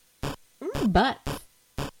butts.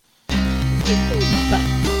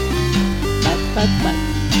 Butts.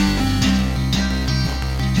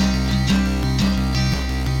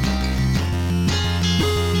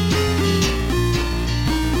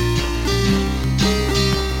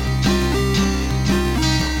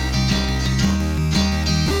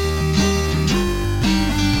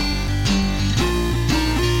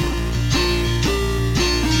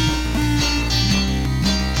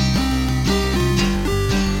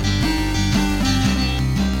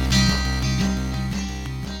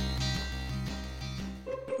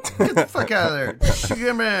 Get the fuck out of there.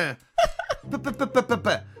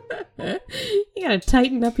 You gotta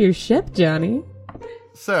tighten up your ship, Johnny.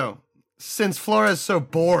 So, since Flora's so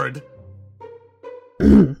bored,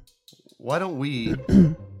 why don't we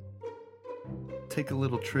take a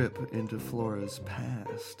little trip into Flora's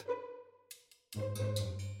past?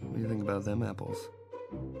 What do you think about them apples?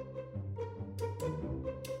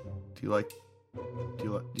 Do you like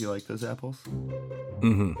those apples?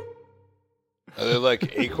 Mm-hmm. Are they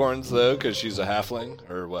like acorns, though, because she's a halfling?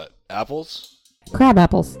 Or what? Apples? Crab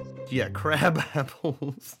apples. Yeah, crab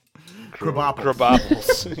apples. Crabopples.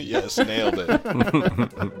 Crabopples. Yes, nailed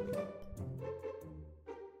it.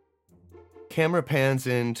 Camera pans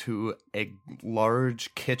into a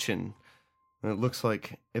large kitchen. And it looks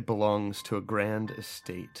like it belongs to a grand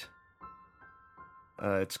estate.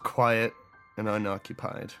 It's quiet and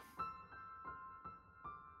unoccupied.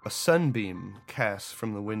 A sunbeam casts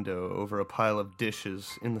from the window over a pile of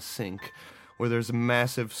dishes in the sink, where there's a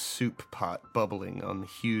massive soup pot bubbling on the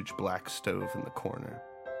huge black stove in the corner.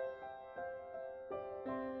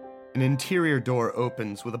 An interior door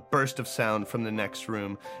opens with a burst of sound from the next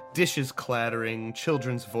room, dishes clattering,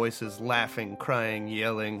 children's voices laughing, crying,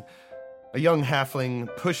 yelling. A young halfling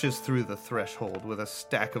pushes through the threshold with a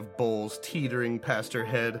stack of bowls teetering past her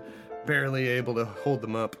head, barely able to hold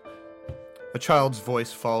them up. A child's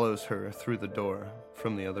voice follows her through the door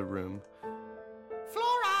from the other room.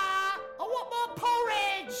 Flora! I want more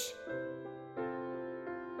porridge!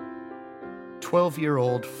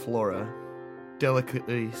 12-year-old Flora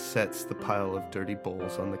delicately sets the pile of dirty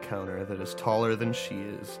bowls on the counter that is taller than she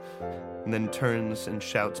is, and then turns and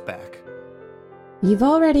shouts back. You've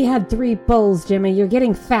already had 3 bowls, Jimmy. You're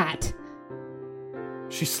getting fat.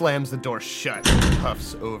 She slams the door shut and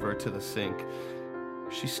puffs over to the sink.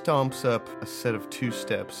 She stomps up a set of 2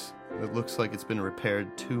 steps that looks like it's been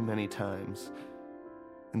repaired too many times,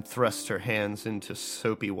 and thrusts her hands into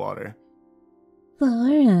soapy water.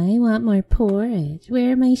 Flora, I want more porridge.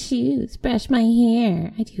 Where are my shoes? Brush my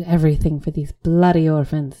hair. I do everything for these bloody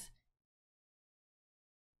orphans.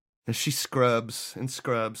 As she scrubs and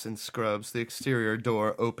scrubs and scrubs, the exterior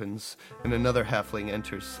door opens, and another halfling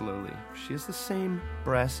enters slowly. She has the same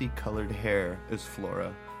brassy-colored hair as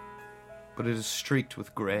Flora, but it is streaked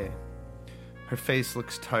with gray. Her face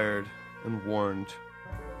looks tired and worn.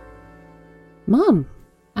 Mom,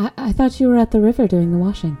 I thought you were at the river doing the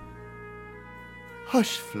washing.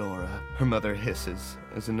 Hush, Flora, her mother hisses,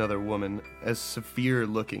 as another woman, as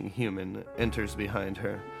severe-looking human, enters behind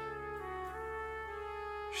her.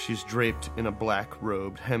 She's draped in a black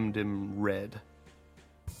robe hemmed in red,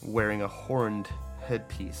 wearing a horned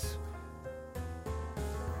headpiece.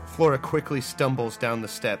 Flora quickly stumbles down the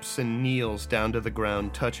steps and kneels down to the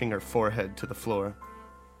ground, touching her forehead to the floor.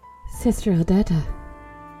 Sister Odetta.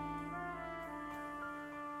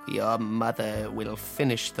 Your mother will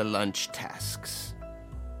finish the lunch tasks.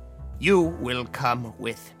 You will come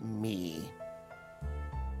with me.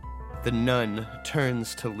 The nun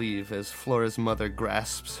turns to leave as Flora's mother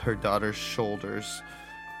grasps her daughter's shoulders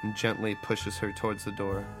and gently pushes her towards the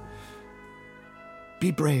door. Be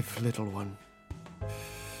brave, little one.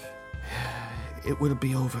 It will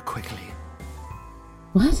be over quickly.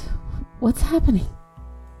 What? What's happening?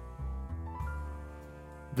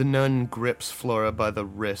 The nun grips Flora by the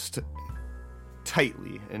wrist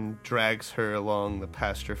tightly and drags her along the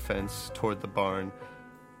pasture fence toward the barn.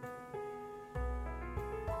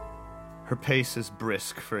 Her pace is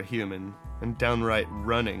brisk for a human and downright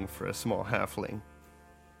running for a small halfling.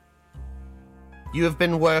 You have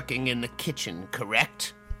been working in the kitchen,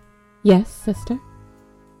 correct? Yes, sister.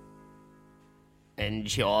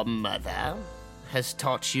 And your mother has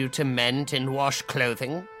taught you to mend and wash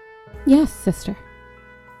clothing? Yes, sister.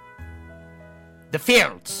 The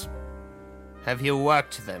fields. Have you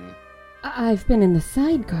worked them? I've been in the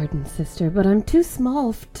side garden, sister, but I'm too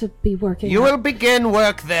small to be working. You will begin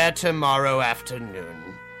work there tomorrow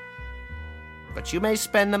afternoon. But you may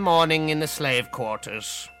spend the morning in the slave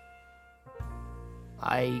quarters.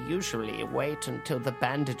 I usually wait until the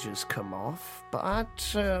bandages come off,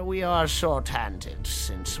 but we are short-handed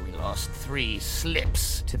since we lost 3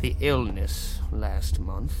 slips to the illness last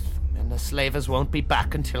month, and the slavers won't be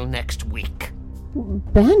back until next week.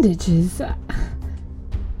 Bandages?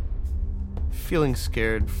 Feeling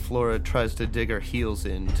scared, Flora tries to dig her heels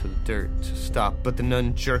into the dirt to stop, but the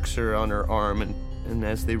nun jerks her on her arm, and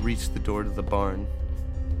as they reach the door to the barn,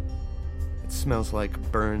 it smells like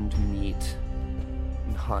burned meat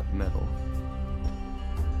and hot metal.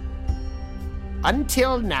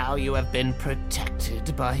 Until now, you have been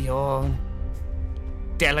protected by your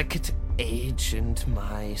delicate age and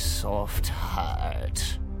my soft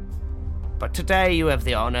heart. But today you have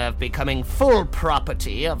the honor of becoming full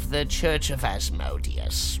property of the Church of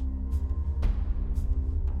Asmodeus.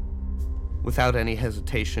 Without any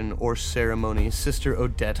hesitation or ceremony, Sister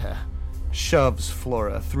Odetta shoves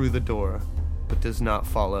Flora through the door, but does not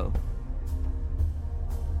follow.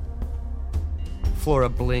 Flora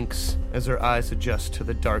blinks as her eyes adjust to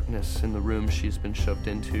the darkness in the room she's been shoved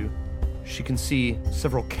into. She can see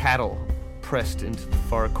several cattle pressed into the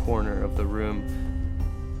far corner of the room,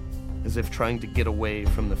 as if trying to get away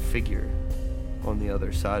from the figure on the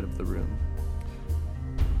other side of the room.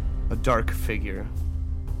 A dark figure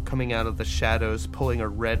coming out of the shadows, pulling a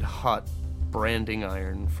red-hot branding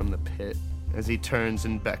iron from the pit as he turns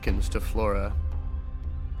and beckons to Flora.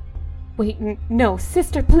 Wait, no,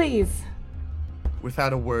 sister, please.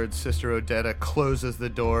 Without a word, Sister Odetta closes the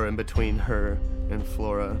door in between her and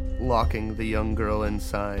Flora, locking the young girl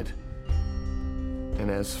inside.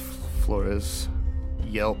 And as Flora's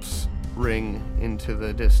yelps ring into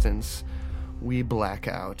the distance, we black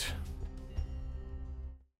out.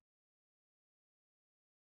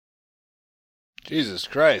 Jesus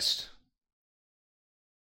Christ.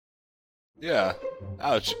 Yeah.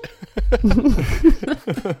 Ouch.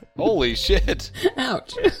 Holy shit.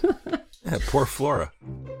 Ouch. Yeah, poor Flora.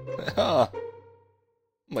 Oh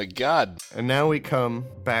my God. And now we come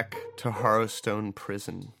back to Harrowstone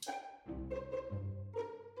Prison.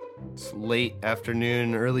 It's late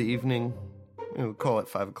afternoon, early evening. We'll call it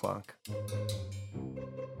 5 o'clock.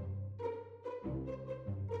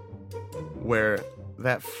 Where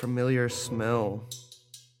that familiar smell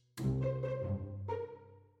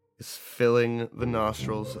is filling the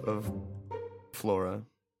nostrils of Flora.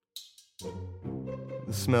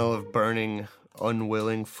 The smell of burning,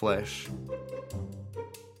 unwilling flesh.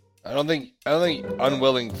 I don't think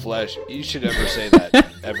unwilling flesh. You should ever say that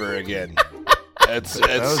ever again.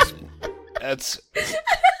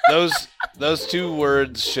 Those 2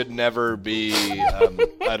 words should never be.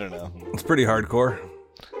 I don't know. It's pretty hardcore.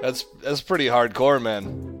 That's pretty hardcore, man.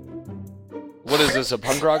 What is this? A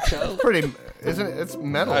punk rock show? Pretty, isn't it? It's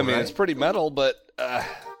metal. I mean, right? it's pretty metal, but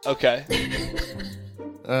okay.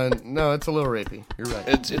 No, it's a little rapey. You're right.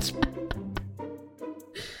 It's.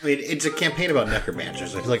 I mean, it's a campaign about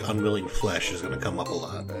necromancers. I feel like unwilling flesh is going to come up a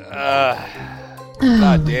lot.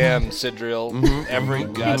 Goddamn, Sidriel. Every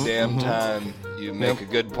goddamn time you make a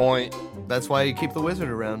good point. That's why you keep the wizard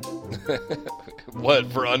around.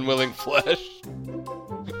 What, for unwilling flesh?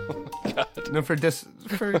 No, for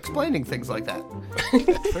explaining things like that.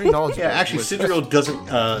 Very knowledgeable. Yeah, actually, Sidriel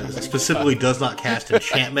doesn't specifically does not cast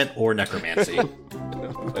enchantment or necromancy.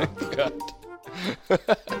 Oh my God.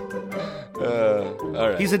 All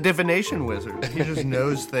right. He's a divination wizard. He just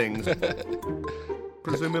knows things.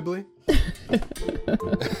 Presumably.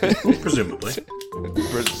 Presumably.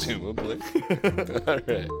 All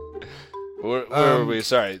right. Where were we?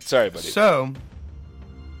 Sorry, buddy. So,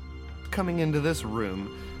 coming into this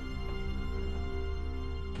room,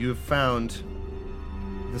 you have found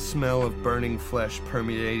the smell of burning flesh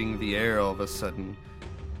permeating the air all of a sudden,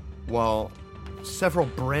 while several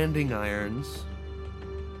branding irons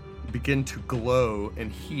begin to glow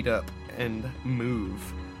and heat up and move.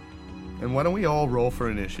 And why don't we all roll for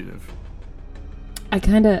initiative? I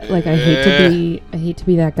kind of I hate to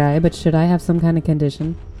be that guy, but should I have some kind of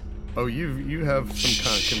condition? Oh, you have some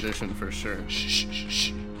kind of condition for sure. Shh.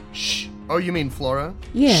 Oh, you mean Flora?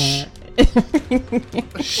 Yeah.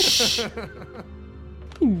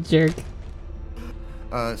 You jerk.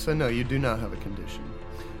 So no, you do not have a condition.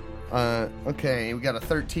 Okay, we got a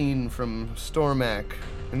 13 from Stormac.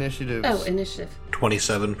 Initiatives. Oh, initiative.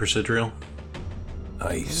 27 for Sidriel.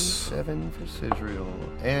 Nice. 7 for Sidriel.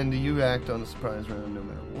 And you act on the surprise round no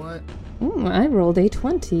matter what. I rolled a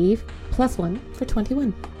 20 plus 1 for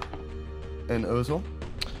 21. And Ozil?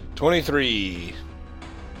 23.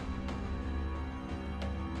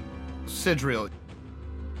 Sidriel,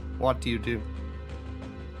 what do you do?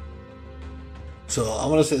 So I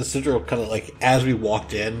want to say the Sidriel kind of like, as we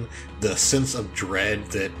walked in, the sense of dread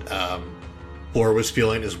that Flora was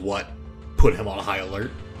feeling is what put him on high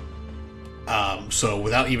alert. So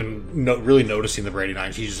without even really noticing the Branding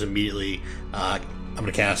Irons, he just immediately, I'm going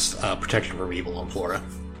to cast Protection from Evil on Flora.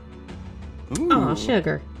 Aw,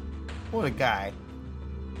 sugar. What a guy.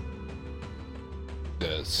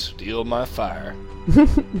 Steal my fire.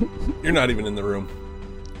 You're not even in the room.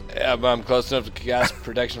 Yeah, but I'm close enough to cast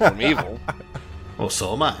Protection from Evil. Well,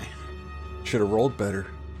 so am I. Should have rolled better.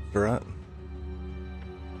 Right.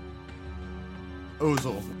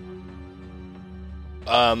 Ozil.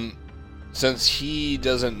 Since he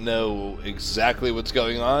doesn't know exactly what's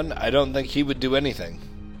going on, I don't think he would do anything.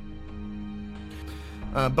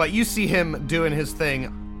 But you see him doing his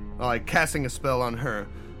thing, like casting a spell on her.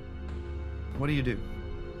 What do you do?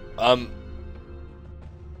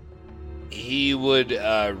 He would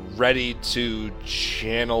ready to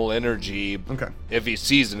channel energy if he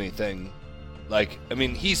sees anything. Like, I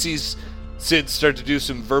mean, he sees Sid start to do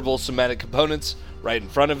some verbal somatic components right in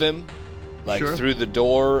front of him, like through the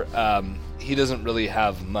door. He doesn't really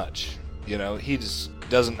have much, you know. He just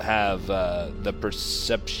doesn't have the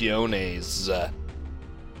percepciones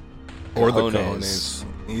or the cojones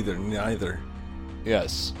either. Neither.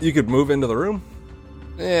 Yes. You could move into the room.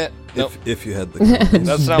 Nope. If you had the cojones.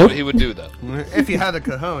 That's not what he would do, though. If you had the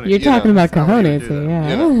cojones. You're talking about cojones here, yeah.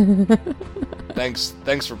 You know.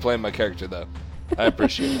 Thanks for playing my character, though. I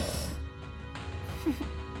appreciate it.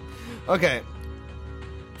 Okay.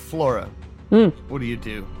 Flora, what do you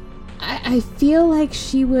do? I feel like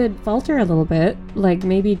she would falter a little bit, like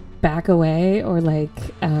maybe back away or like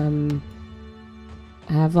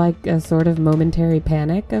have like a sort of momentary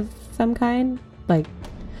panic of some kind. Like,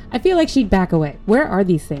 I feel like she'd back away. Where are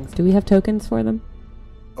these things? Do we have tokens for them?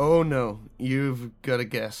 Oh no, you've got to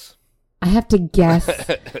guess. I have to guess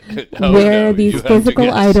where these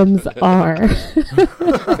physical items are.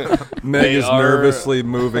 Meg is nervously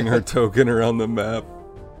moving her token around the map.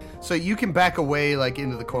 So you can back away, like,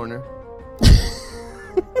 into the corner.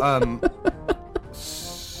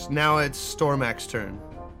 Now it's Stormak's turn.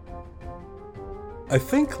 I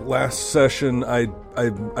think last session I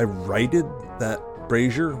righted that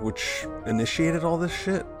brazier, which initiated all this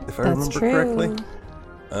shit, if I remember correctly.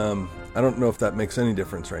 I don't know if that makes any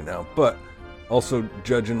difference right now, but also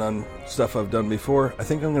judging on stuff I've done before, I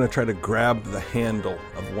think I'm going to try to grab the handle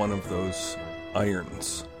of one of those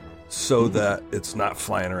irons so that it's not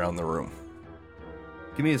flying around the room.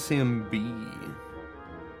 Give me a CMB.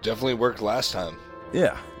 Definitely worked last time.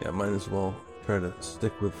 Yeah, might as well try to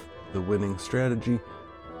stick with the winning strategy.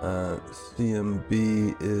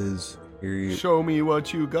 CMB is here. Show me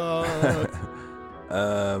what you got.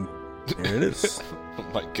 Here it is. Oh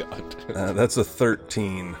my god. That's a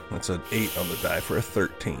 13. That's an 8 on the die for a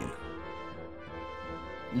 13.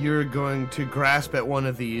 You're going to grasp at one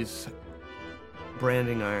of these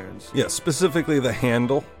branding irons. Yeah, specifically the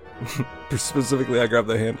handle. Specifically, I grab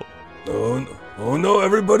the handle. Oh no,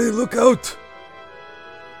 everybody look out!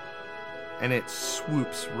 And it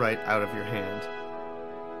swoops right out of your hand.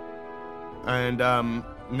 And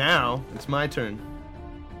now it's my turn.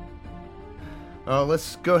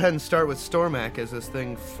 Let's go ahead and start with Stormak as this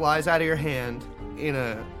thing flies out of your hand in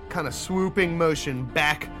a kind of swooping motion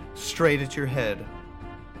back straight at your head.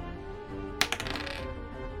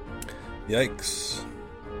 Yikes.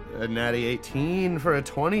 A natty 18 for a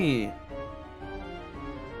 20.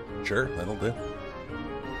 Sure, that'll do.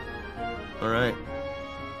 All right.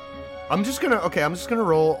 I'm just gonna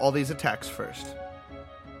roll all these attacks first.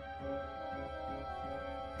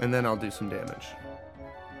 And then I'll do some damage.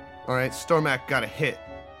 All right, Stormak got a hit.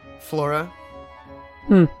 Flora,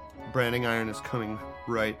 branding iron is coming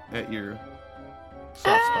right at your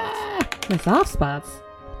soft spots. My soft spots?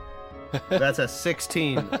 That's a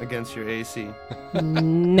 16 against your AC.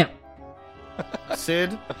 No.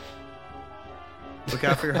 Sid, look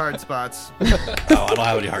out for your hard spots. Oh, I don't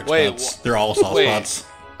have any hard spots. They're all soft spots.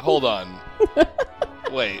 Hold on.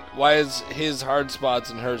 Wait, why is his hard spots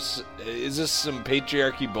and hers? Is this some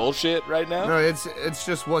patriarchy bullshit right now? No, it's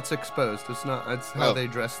just what's exposed. It's not. It's how they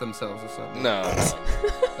dress themselves or something. No,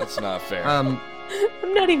 that's not fair. I'm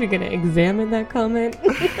not even going to examine that comment.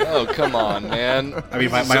 Oh, come on, man. I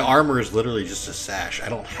mean, my armor is literally just a sash. I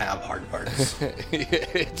don't have hard parts.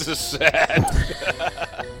 It's a sash.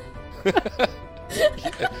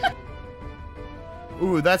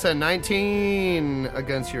 Ooh, that's a 19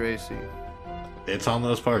 against your AC. It's on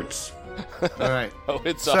those parts. All right. Oh,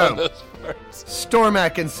 it's on those parts.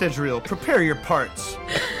 Stormak and Sidriel, prepare your parts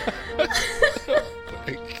Oh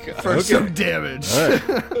my God. for some damage. All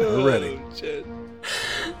right, we're ready. Oh, shit.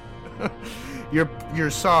 Your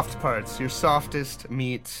soft parts, your softest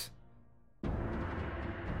meat.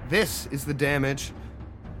 This is the damage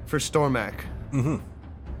for Stormak. Mm-hmm.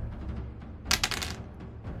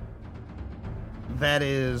 That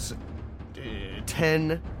is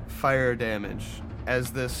 10 fire damage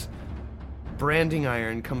as this branding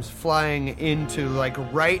iron comes flying into, like,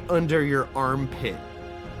 right under your armpit.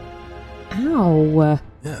 Ow.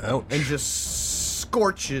 Yeah, ouch. And just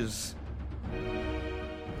scorches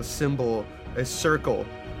a symbol, a circle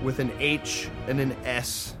with an H and an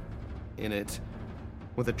S in it,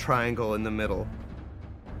 with a triangle in the middle.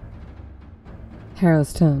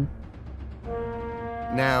 Harrow's tone.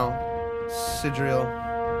 Now, Sidriel,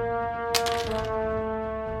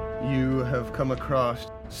 you have come across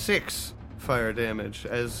 6 fire damage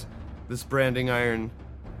as this branding iron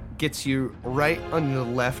gets you right on the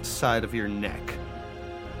left side of your neck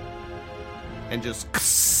and just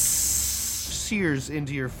sears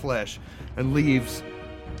into your flesh and leaves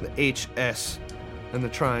the HS and the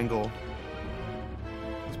triangle,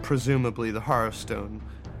 presumably the Hearthstone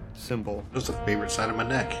symbol. That's the favorite side of my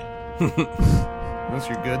neck. That's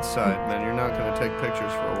your good side, man. You're not going to take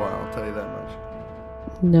pictures for a while, I'll tell you that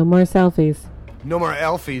much. No more selfies. No more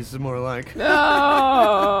Alfies, more like.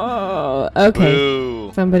 No. Okay.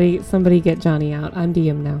 Boo. Somebody get Johnny out. I'm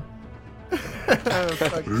DM now.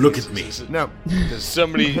 Look at me. No.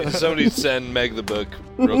 Somebody send Meg the book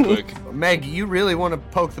real quick. Meg, you really want to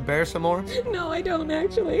poke the bear some more? No, I don't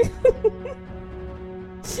actually.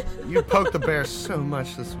 You poked the bear so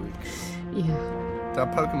much this week. Yeah.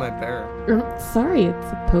 Stop poking my bear. Sorry, it's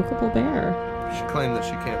a pokeable bear. She claimed that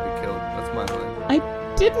she can't be killed. That's my line.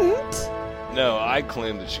 I didn't. No, I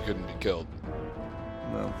claimed that she couldn't be killed.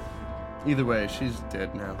 Well, either way, she's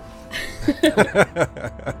dead now.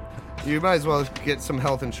 You might as well get some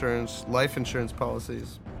health insurance, life insurance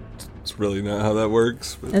policies. It's really not how that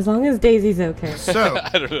works. But... As long as Daisy's okay. So,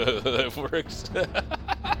 I don't know how that works.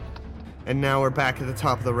 and now we're back at the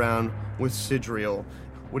top of the round with Sidriel.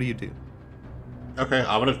 What do you do? Okay,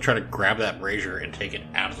 I'm gonna try to grab that brazier and take it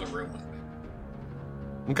out of the room with me.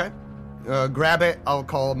 Okay. Grab it. I'll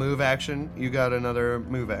call a move action. You got another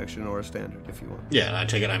move action or a standard if you want. Yeah, and I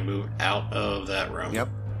take it, I move out of that room. Yep.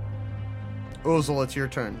 Uzel, it's your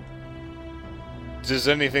turn. Does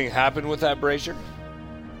anything happen with that brazier?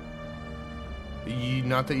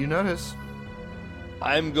 Not that you notice.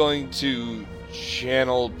 I'm going to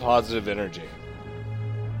channel positive energy.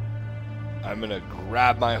 I'm going to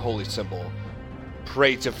grab my holy symbol,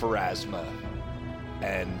 pray to Pharasma,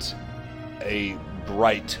 and a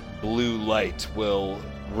bright blue light will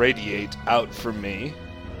radiate out from me.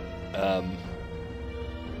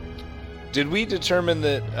 Did we determine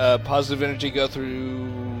that positive energy go through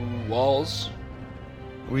walls?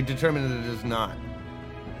 We determined that it is not.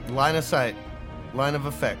 Line of sight. Line of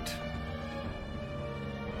effect.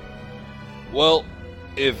 Well,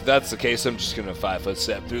 if that's the case, I'm just going to 5-foot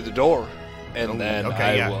step through the door. And then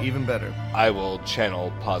even better. I will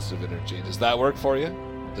channel positive energy. Does that work for you?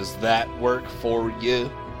 Does that work for you?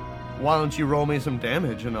 Why don't you roll me some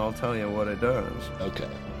damage and I'll tell you what it does. Okay.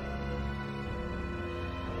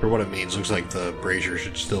 For what it means, looks like the brazier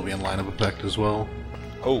should still be in line of effect as well.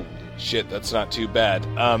 Oh, shit, that's not too bad.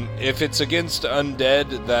 If it's against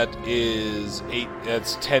undead,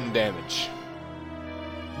 that's 10 damage.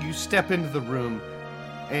 You step into the room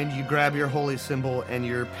and you grab your holy symbol and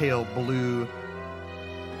your pale blue...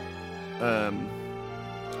 I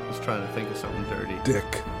was trying to think of something dirty.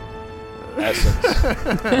 Dick.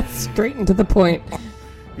 Essence. Straight into the point.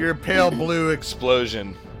 Your pale blue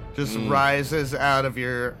Explosion. just rises out of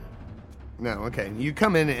your... No, okay. You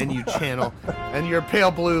come in and you channel, and your pale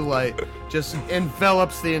blue light just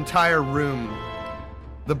envelops the entire room.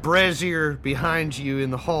 The brazier behind you in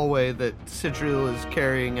the hallway that Sidriel is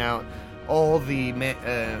carrying out, all the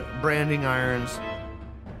branding irons,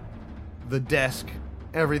 the desk,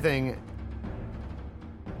 everything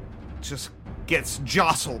just gets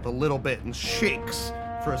jostled a little bit and shakes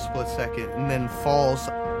for a split second and then falls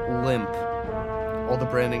limp. All the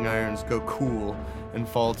branding irons go cool and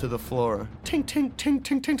fall to the floor. Ting, ting, ting,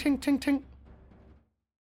 ting, ting, ting, ting, ting.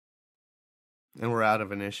 And we're out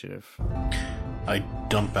of initiative. I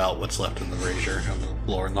dump out what's left in the brazier on the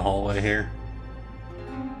floor in the hallway here.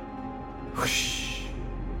 Whoosh.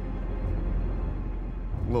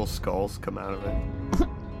 Little skulls come out of it.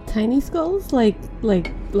 Tiny skulls? Like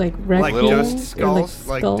Like rectangles? dust skulls?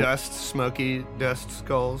 Like skull? dust, smoky dust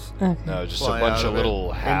skulls. Okay. No, just a Fly bunch out of it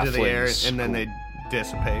little halflings. into the air, and then they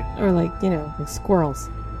dissipate. Or like squirrels.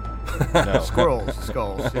 No, Squirrels,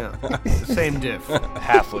 skulls, yeah. Same diff.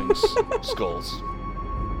 halflings skulls.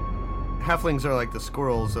 Halflings are like the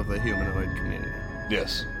squirrels of the humanoid community.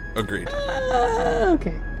 Yes. Agreed.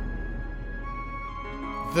 Okay.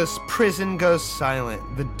 This prison goes silent.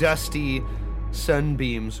 The dusty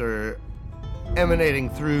sunbeams are emanating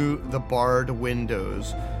through the barred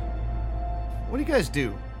windows. What do you guys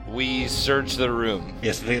do? We search the room.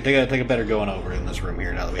 Yes, they got better going over in this room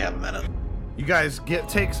here now that we have a minute. You guys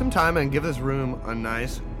take some time and give this room a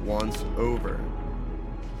nice once over.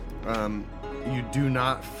 You do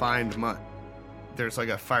not find much. There's like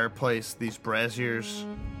a fireplace, these braziers.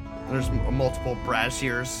 There's multiple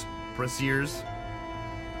braziers.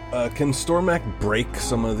 Can Stormac break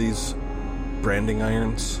some of these branding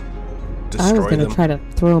irons? I was going to try to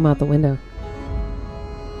throw them out the window.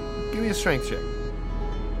 Give me a strength check.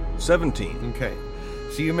 17. Okay.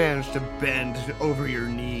 So you managed to bend over your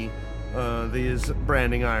knee these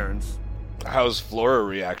branding irons. How's Flora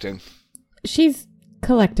reacting? She's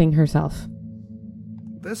collecting herself.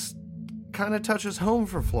 This kind of touches home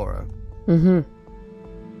for Flora. Mm-hmm.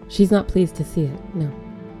 She's not pleased to see it, no.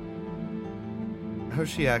 How's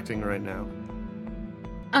she acting right now?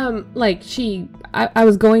 I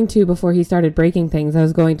was going to, before he started breaking things, I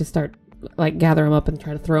was going to start, gather him up and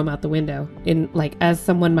try to throw him out the window. As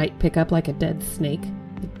someone might pick up, a dead snake.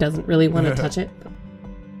 It doesn't really want to touch it.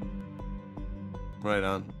 Right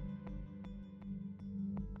on.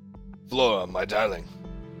 Flora, my darling.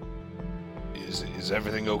 Is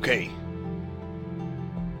everything okay?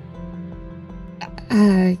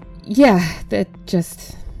 Yeah, that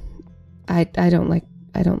just... I don't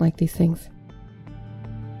like these things.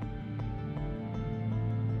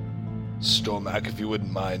 Stormac, if you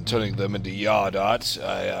wouldn't mind turning them into yard art,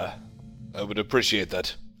 I would appreciate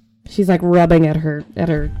that. She's rubbing at her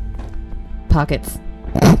pockets.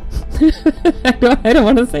 I don't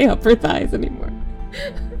want to say up her thighs anymore.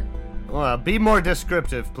 Well, be more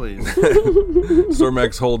descriptive, please.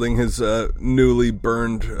 Stormac's holding his newly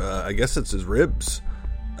burned, I guess it's his ribs,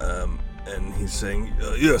 and he's saying,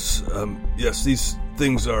 yes, these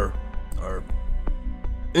things are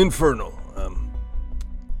infernal,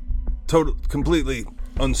 completely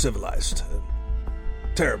uncivilized,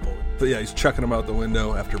 terrible. But yeah, he's chucking them out the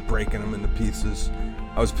window after breaking them into pieces.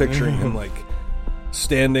 I was picturing him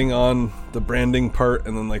standing on the branding part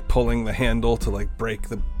and then pulling the handle to break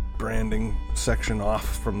the branding section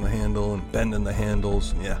off from the handle and bending the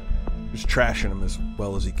handles, and just trashing them as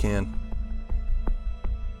well as he can.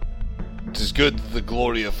 It is good that the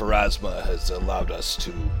glory of Pharasma has allowed us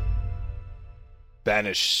to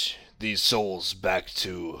banish these souls back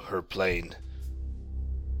to her plane.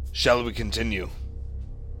 Shall we continue?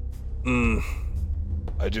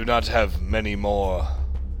 I do not have many more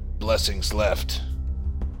blessings left.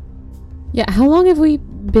 Yeah, how long have we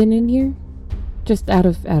been in here? Just out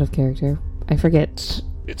of character. I forget.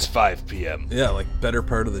 It's 5 p.m. Yeah, better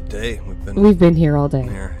part of the day. We've been here all day.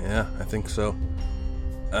 Yeah, I think so.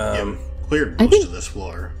 Cleared most of this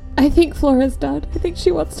floor. I think Flora's done. I think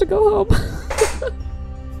she wants to go home.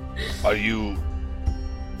 Are you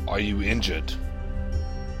injured?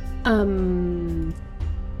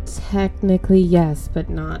 Technically yes, but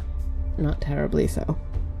not terribly so.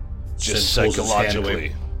 Just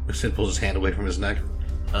psychologically. Sid pulls his hand away from his neck.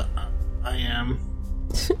 I am.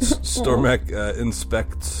 Stormac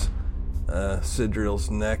inspects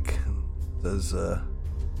Sidriel's neck and says,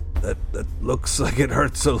 that looks like it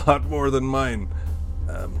hurts a lot more than mine.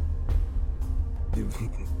 You've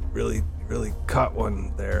really caught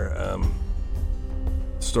one there.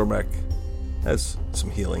 Stormac has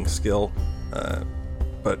some healing skill,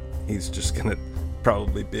 but he's just gonna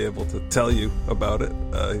probably be able to tell you about it.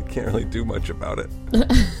 He can't really do much about it.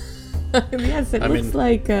 Yes, it looks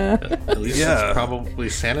like... At least it's probably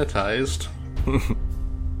sanitized.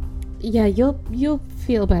 Yeah, you'll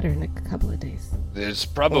feel better in a couple of days. There's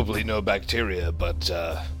probably no bacteria, but...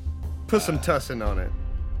 Put some tussin on it.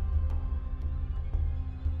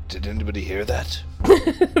 Did anybody hear that?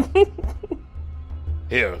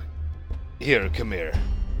 Here, come here.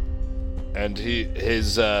 And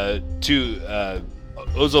his two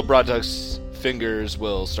Ozobraduk's fingers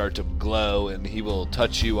will start to glow, and he will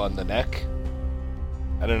touch you on the neck.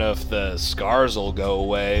 I don't know if the scars will go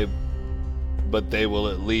away, but they will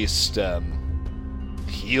at least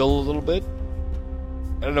heal a little bit.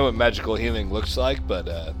 I don't know what magical healing looks like, but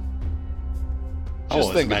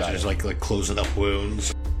just think about it. It's like closing up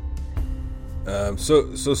wounds. So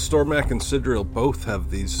Stormac and Sidriel both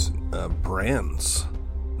have these brands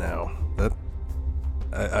now.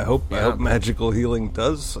 I hope magical healing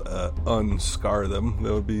does unscar them.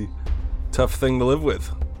 That would be a tough thing to live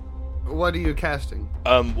with. What are you casting?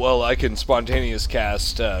 Well, I can spontaneous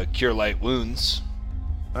cast Cure Light Wounds.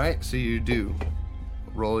 Alright, so you do.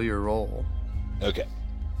 Roll your roll. Okay.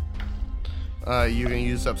 You can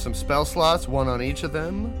use up some spell slots, one on each of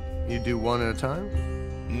them. You do one at a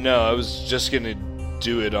time? No, I was just gonna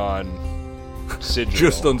do it on Sidriel.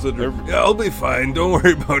 Just on Sidriel. Yeah, I'll be fine. Don't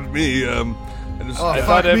worry about me. I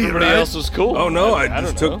thought everybody else was cool. Oh no, I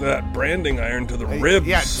just took that branding iron to the ribs.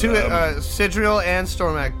 Yeah, Sidriel and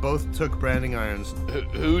Stormak both took branding irons.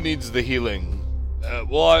 Who needs the healing?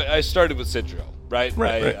 Well, I started with Sidriel, right?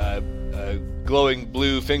 Right. Glowing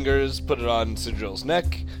blue fingers, put it on Sidriel's neck.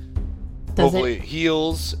 Does Hopefully it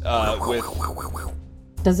heals with...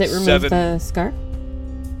 Does it remove the scar?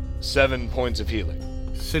 7 points of healing.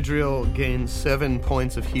 Sidriel gains 7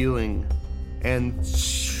 points of healing, and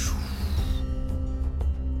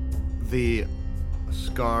the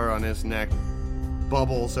scar on his neck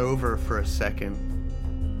bubbles over for a second,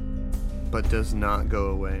 but does not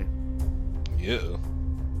go away. Ew.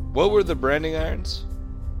 What were the branding irons?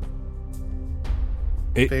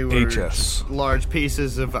 They were HS. just large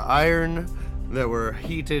pieces of iron that were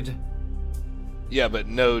heated. Yeah, but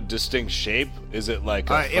no distinct shape? Is it like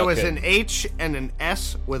a it was an H and an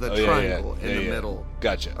S with a triangle in the middle.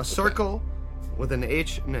 Gotcha. A circle with an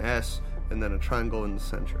H and an S, and then a triangle in the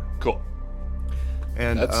center. Cool.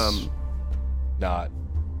 And That's not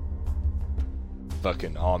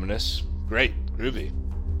fucking ominous. Great. Groovy.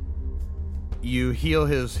 You heal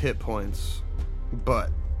his hit points,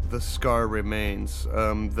 but the scar remains.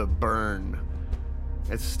 The burn,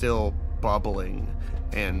 it's still bubbling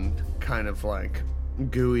and kind of like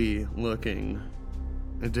gooey looking.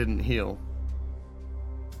 It didn't heal.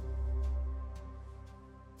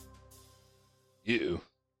 Ew.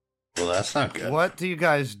 Well, that's not good. What do you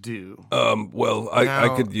guys do? Well, I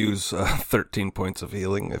could use 13 points of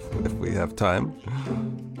healing if we have time.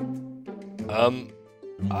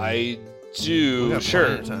 I do. We got Sure.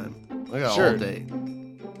 plenty of time. We got Sure. all day.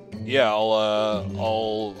 Yeah,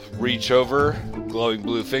 I'll reach over, glowing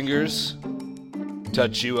blue fingers,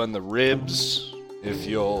 touch you on the ribs, if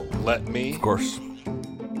you'll let me. Of course. A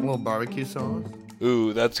little barbecue sauce.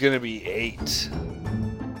 Ooh, that's gonna be 8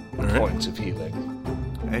 All right. points of healing.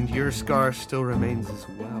 And your scar still remains as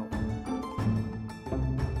well.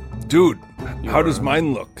 Dude, how does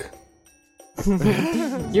mine look?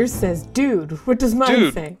 Yours says, dude. What does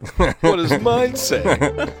mine say? What does mine say?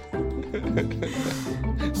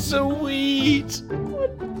 Sweet.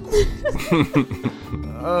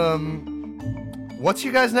 What's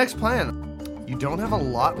your guys' next plan? You don't have a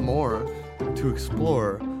lot more to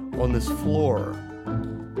explore on this floor.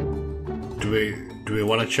 Do we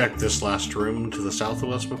want to check this last room to the south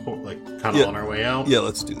of us before, like, kind of on our way out? Yeah,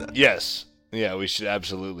 let's do that. Yes. Yeah, we should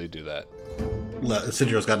absolutely do that.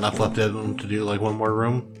 Sidrio's got enough left in him to do like one more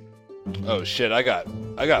room. Oh shit, I got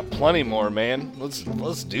plenty more, man. Let's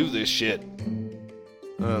do this shit.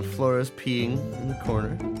 Flora's peeing in the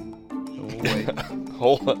corner. Oh, wait.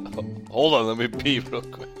 Hold on, let me pee real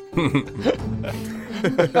quick.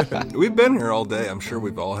 We've been here all day. I'm sure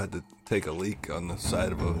we've all had to take a leak on the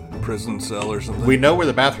side of a prison cell or something. We know where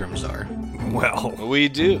the bathrooms are. Well, We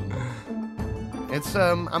do. It's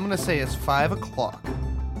I'm gonna say it's 5 o'clock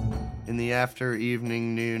in the after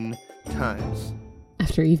evening noon times.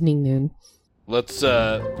 After evening noon. Let's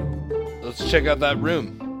check out that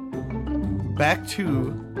room. Back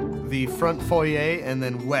to the front foyer and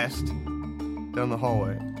then west down the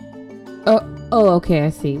hallway. Oh, okay, I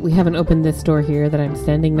see. We haven't opened this door here that I'm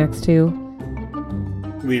standing next to.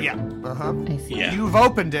 Yeah. Uh-huh. I see. Yeah. You've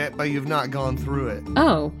opened it, but you've not gone through it.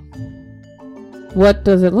 Oh. What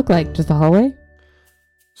does it look like? Just a hallway?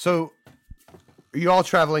 So, are you all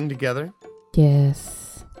traveling together?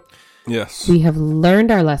 Yes. yes. We have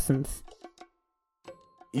learned our lessons.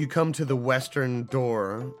 You come to the western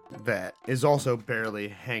door that is also barely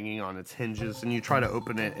hanging on its hinges, and you try to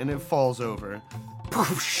open it, and it falls over.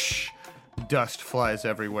 Poosh! Dust flies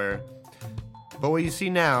everywhere. But what you see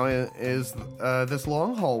now is this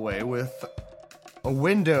long hallway with a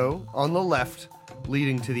window on the left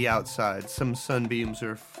leading to the outside. Some sunbeams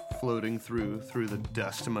are floating through the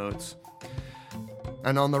dust motes.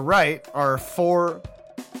 And on the right are 4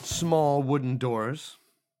 small wooden doors.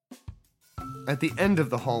 At the end of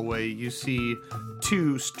the hallway, you see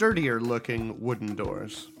 2 sturdier-looking wooden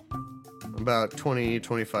doors, about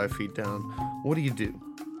 20-25 feet down. What do you do?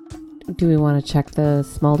 Do we want to check the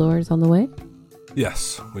small doors on the way?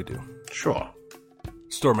 Yes, we do. Sure.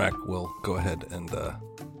 Stormak will go ahead and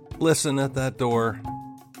listen at that door,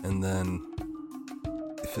 and then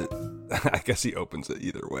if it, I guess he opens it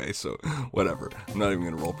either way, so whatever. I'm not even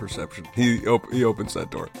gonna roll perception. He opens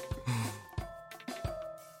that door.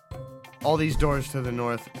 All these doors to the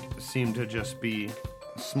north seem to just be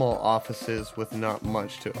small offices with not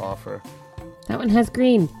much to offer. That one has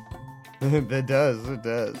green. It does.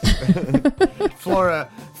 Flora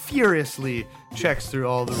furiously checks through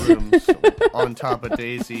all the rooms on top of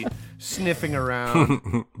Daisy, sniffing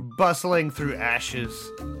around, bustling through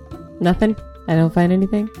ashes. Nothing? I don't find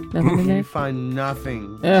anything? Nothing in there? You find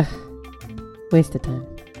nothing. Ugh. Waste of time.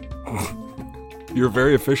 You're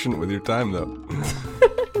very efficient with your time, though.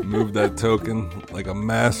 Move that token like a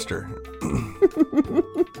master.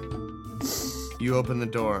 You open the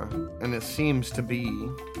door, and it seems to be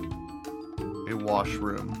a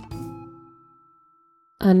washroom.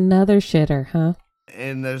 Another shitter, huh?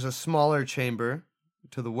 And there's a smaller chamber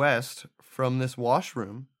to the west from this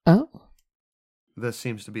washroom. Oh. That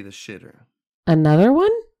seems to be the shitter. Another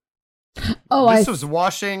one? Oh, This was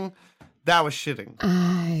washing, that was shitting.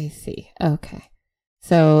 I see. Okay.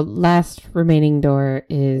 So last remaining door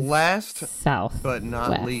is south, but not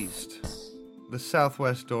west. least, the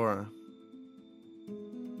southwest door.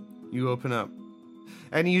 You open up.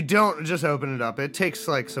 And you don't just open it up. It takes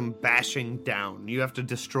like some bashing down. You have to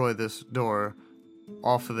destroy this door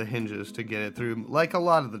off of the hinges to get it through, like a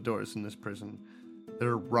lot of the doors in this prison.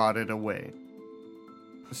 They're rotted away.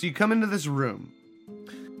 So you come into this room.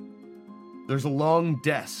 There's a long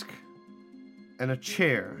desk and a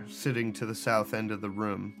chair sitting to the south end of the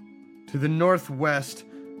room. To the northwest,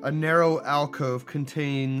 a narrow alcove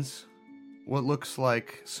contains what looks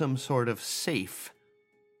like some sort of safe.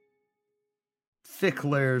 Thick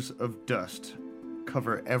layers of dust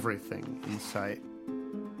cover everything in sight.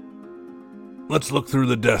 Let's look through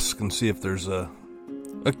the desk and see if there's a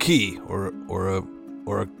key or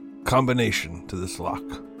a combination to this lock.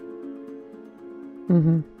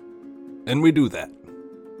 Mm-hmm. And we do that.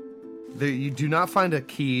 You do not find a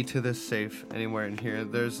key to this safe anywhere in here.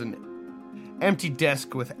 There's an empty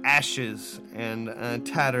desk with ashes and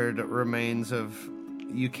tattered remains of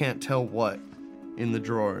you can't tell what in the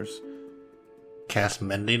drawers. Cast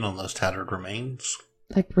mending on those tattered remains?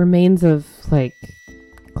 Like remains of, like,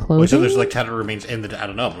 clothing? Wait, so there's like tattered remains in the... I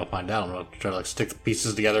don't know, I'm gonna find out. I'm gonna try to like stick the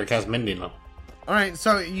pieces together and cast mending on them. Alright,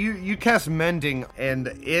 so you cast mending and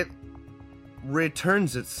it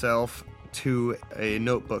returns itself to a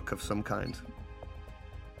notebook of some kind.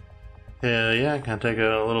 Yeah, can I take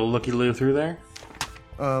a little looky-loo through there?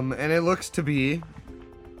 And it looks to be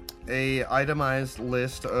a itemized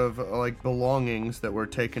list of like belongings that were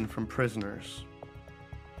taken from prisoners.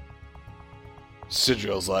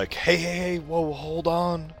 Sidril's like, hey, whoa, hold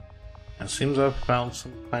on. It seems I've found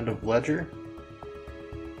some kind of ledger.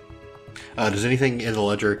 Does anything in the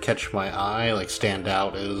ledger catch my eye, like stand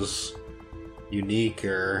out as unique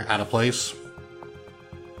or out of place?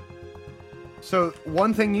 So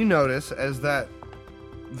one thing you notice is that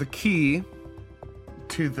the key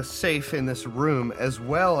to the safe in this room, as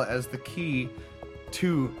well as the key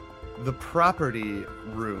to the property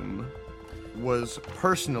room, was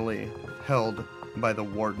personally held by the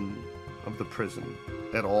warden of the prison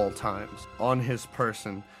at all times, on his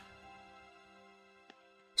person.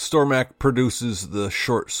 Stormak produces the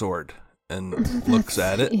short sword and looks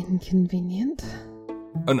at it. Inconvenient.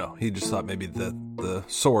 Oh no, he just thought maybe the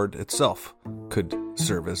sword itself could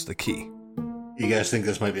serve as the key. You guys think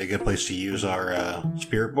this might be a good place to use our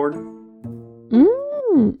spirit board?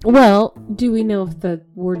 Well, do we know if the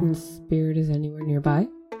warden's spirit is anywhere nearby?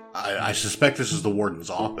 I suspect this is the warden's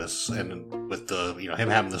office, and with the him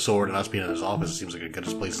having the sword and us being in his office, it seems like a good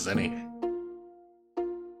place as any.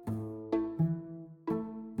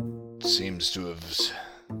 Seems to have...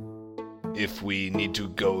 If we need to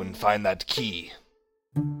go and find that key,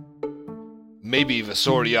 maybe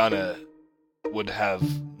Vasoriana would have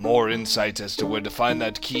more insight as to where to find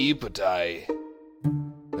that key, but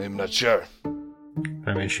I'm not sure.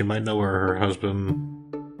 I mean, she might know where her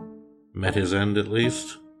husband met his end, at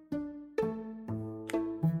least.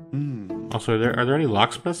 Also, are there any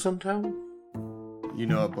locksmiths in town? You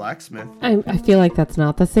know a blacksmith. I feel like that's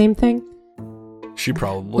not the same thing. She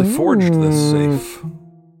probably forged this safe.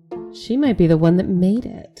 She might be the one that made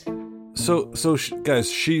it. So guys,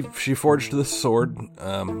 she forged this sword.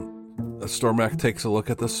 Stormak takes a look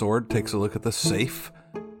at the sword, takes a look at the safe.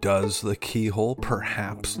 Does the keyhole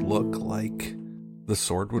perhaps look like the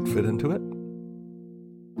sword would fit into it?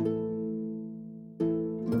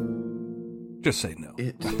 Just say no.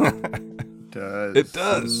 It does. It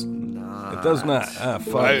does. Not. It does not.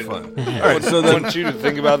 Fun. All right, so I want you to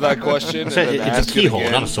think about that question. And then It's ask a keyhole, it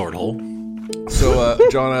again. not a sword hole. So,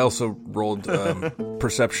 John, I also rolled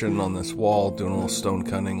perception on this wall, doing a little stone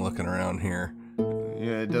cunning, looking around here.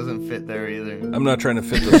 Yeah, it doesn't fit there either. I'm not trying to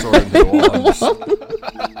fit the sword into the wall. I'm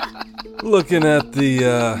just looking at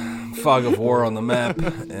the fog of war on the map,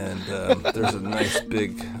 and there's a nice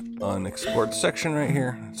big unexplored section right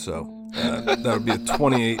here. So that would be a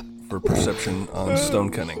 28 for perception on stone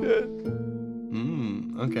cunning.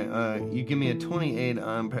 Okay, you give me a 28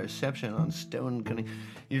 on perception on stone cutting.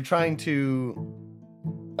 You're trying to...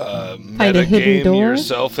 metagame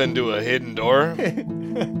yourself into a hidden door?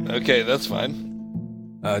 Okay, that's fine.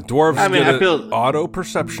 Dwarves get an auto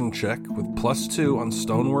perception check with +2 on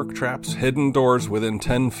stonework traps, hidden doors within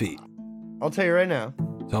 10 feet. I'll tell you right now.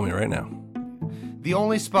 Tell me right now. The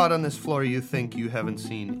only spot on this floor you think you haven't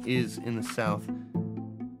seen is in the south.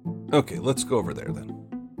 Okay, let's go over there then.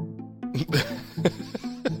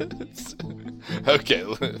 Okay,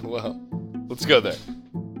 well, let's go there.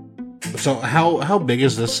 So how big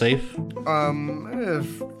is this safe? 3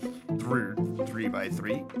 by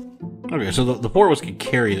 3. Okay, so the four of us could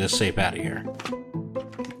carry this safe out of here.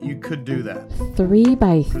 You could do that. 3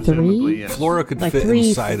 by 3? Yes. Flora could Like fit 3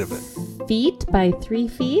 inside of it. feet by 3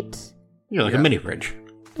 feet? Yeah, like a mini fridge.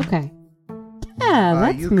 Okay. Yeah,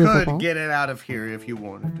 that's you movable. could get it out of here if you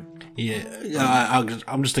wanted. Yeah,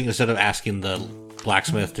 I'm just thinking instead of asking the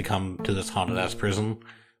blacksmith to come to this haunted ass prison,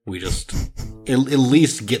 we just at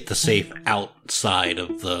least get the safe outside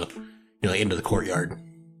of the, into the courtyard.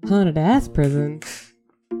 Haunted ass prison.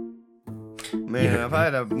 Man, if I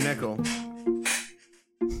had a nickel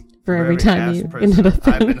For every time ass you prison ended up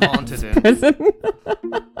I've in been an haunted ass in. prison.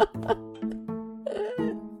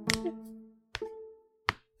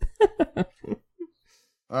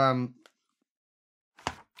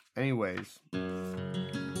 Anyways.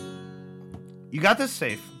 You got this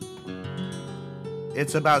safe.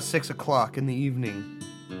 It's about 6 o'clock in the evening.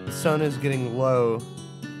 The sun is getting low.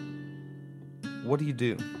 What do you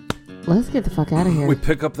do? Let's get the fuck out of here. We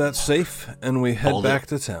pick up that safe and we head back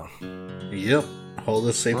to town. Yep. Hold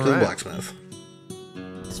this safe to the blacksmith.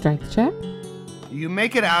 Strength check? You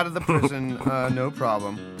make it out of the prison, no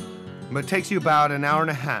problem. But it takes you about an hour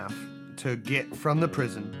and a half to get from the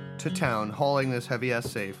prison to town, hauling this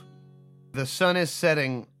heavy-ass safe. The sun is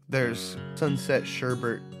setting. There's sunset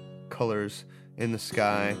sherbet colors in the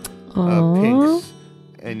sky. Pinks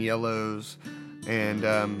and yellows. And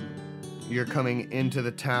you're coming into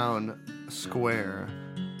the town square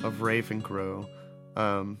of Ravengrow.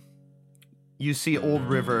 You see Old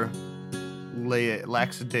River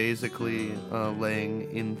lackadaisically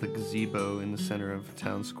laying in the gazebo in the center of the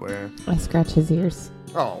town square. I scratch his ears.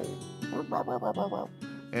 Oh.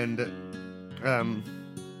 And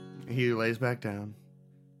he lays back down.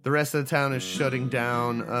 The rest of the town is shutting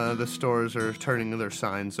down. The stores are turning their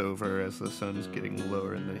signs over as the sun is getting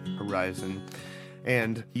lower in the horizon.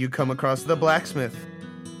 And you come across the blacksmith.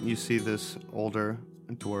 You see this older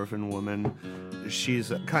dwarven woman.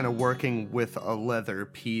 She's kind of working with a leather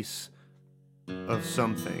piece of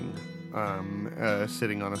something,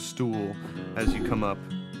 sitting on a stool as you come up.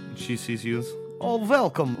 She sees you. Oh,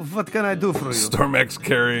 welcome. What can I do for you? Stormax's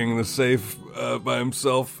carrying the safe by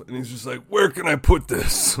himself, and he's just like, where can I put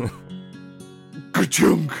this?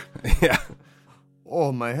 Ka-chunk! Yeah.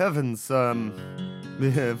 Oh, my heavens.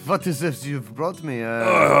 What is this you've brought me?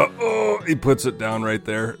 He puts it down right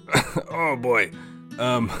there. Oh, boy.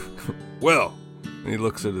 Well, and he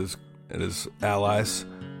looks at his allies.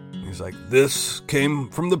 He's like, this came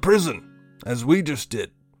from the prison, as we just did.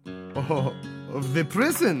 Oh, of the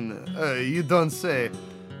prison? You don't say.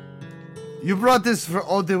 You brought this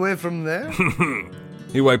all the way from there?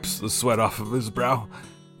 He wipes the sweat off of his brow.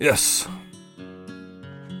 Yes.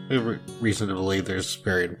 We have reason to believe there's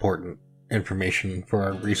very important information for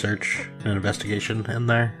our research and investigation in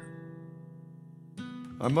there.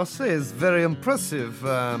 I must say, it's very impressive.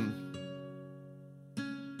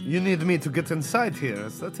 You need me to get inside here,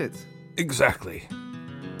 is that it? Exactly.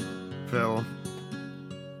 Well,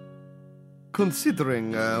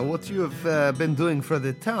 considering what you have been doing for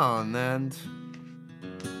the town and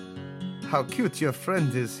how cute your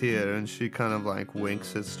friend is here, and she kind of like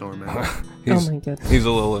winks at Stormax. Oh my goodness. He's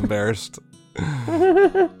a little embarrassed.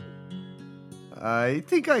 I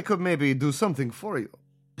think I could maybe do something for you.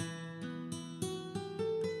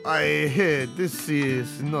 I hear this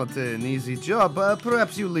is not an easy job.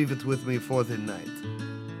 Perhaps you leave it with me for the night.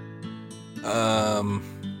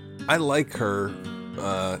 I like her,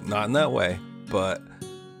 not in that way, but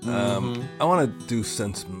I want to do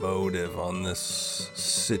sense motive on this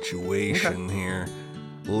situation here.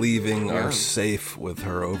 Leaving our safe with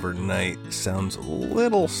her overnight sounds a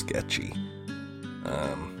little sketchy.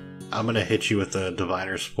 I'm going to hit you with a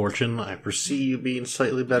Diviner's Fortune. I foresee you being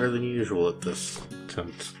slightly better than usual at this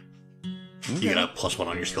attempt. Okay. You got a +1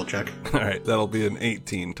 on your skill check. Alright, that'll be an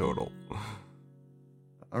 18 total.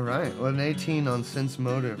 Alright, well, an 18 on sense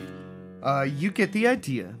motive. You get the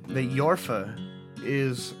idea that Yorfa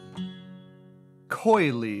is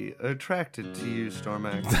coyly attracted to you,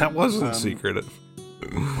 Stormax. That wasn't secretive.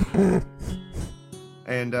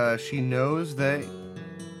 And she knows that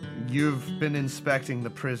you've been inspecting the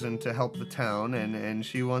prison to help the town, and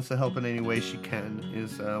she wants to help in any way she can,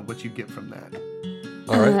 is what you get from that.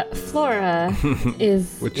 All right. Flora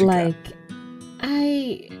is like,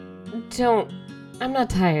 I'm not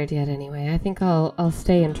tired yet anyway. I think I'll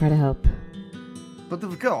stay and try to help. But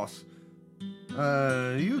of course,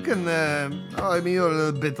 you can, you're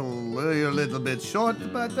a little bit short,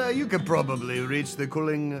 but you could probably reach the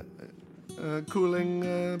cooling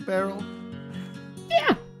barrel.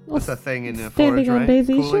 Yeah. What's a thing in the standing forge, on right?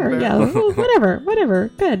 Daisy, Cooling sure, barrel? yeah,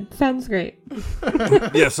 whatever. Good, sounds great.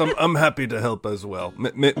 Yes, I'm happy to help as well.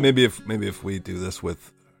 Maybe if we do this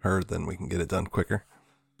with her, then we can get it done quicker.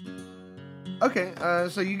 Okay,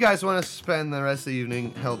 so you guys want to spend the rest of the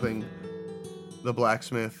evening helping the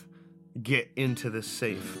blacksmith get into this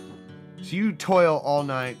safe. So you toil all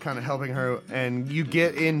night, kind of helping her, and you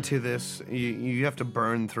get into this. You have to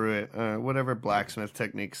burn through it, whatever blacksmith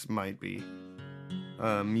techniques might be.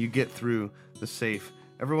 You get through the safe.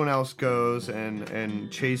 Everyone else goes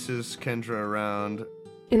and chases Kendra around.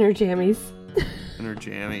 In her jammies.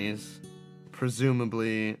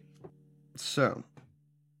 Presumably. So,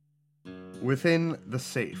 within the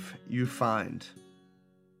safe, you find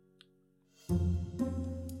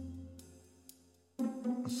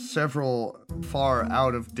several far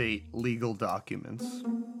out-of-date legal documents.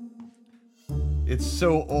 It's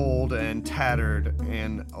so old and tattered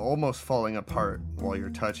and almost falling apart while you're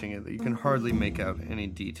touching it that you can hardly make out any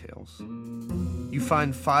details. You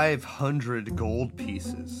find 500 gold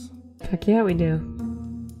pieces. Heck yeah, we do.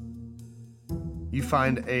 You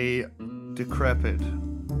find a decrepit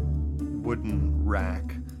wooden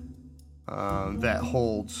rack that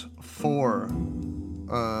holds 4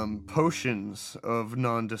 potions of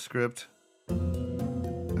nondescript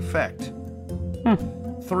effect.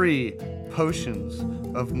 3 potions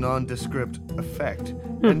of nondescript effect.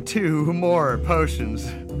 And 2 more potions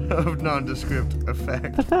of nondescript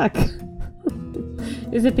effect. The fuck?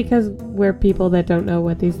 Is it because we're people that don't know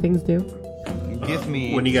what these things do? Give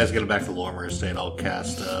me... When you guys get back to Lorimer Estate, I'll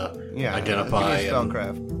cast Identify.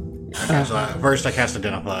 Okay, so first I cast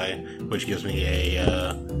Identify, which gives me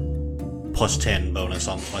a plus 10 bonus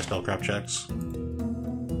on my spellcraft checks.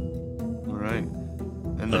 Alright.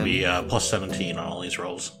 And That'll be plus 17 on all these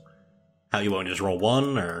rolls. How you want to just roll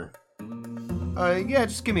 1, or? Yeah,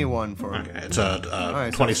 just give me 1 for it. Okay, it's a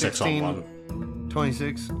 26 so 16, on 1.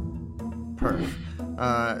 26? Perfect.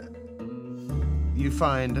 You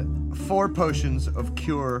find 4 potions of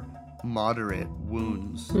cure moderate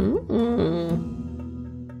wounds.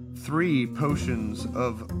 3 potions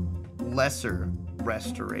of lesser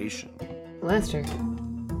restoration. Lester.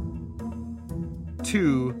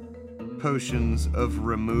 2 potions of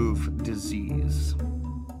remove disease.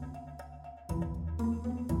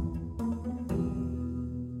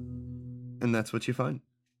 And that's what you find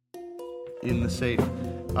in the safe.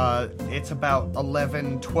 It's about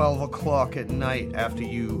 12 o'clock at night after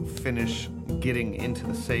you finish getting into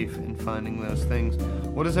the safe and finding those things.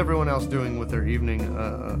 What is everyone else doing with their evening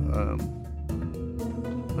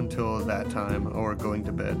until that time, or going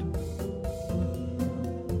to bed?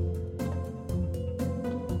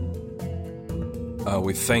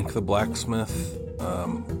 We thank the blacksmith.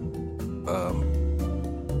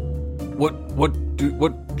 What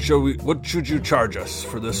should you charge us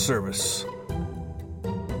for this service?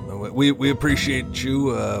 We appreciate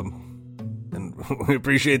you, and we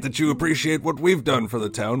appreciate that you appreciate what we've done for the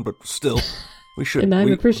town. But still, we should. And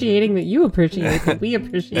I'm appreciating that you appreciate that we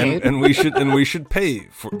appreciate. and we should pay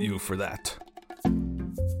for you for that.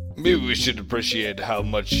 Maybe we should appreciate how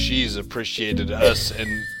much she's appreciated us, and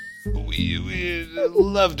we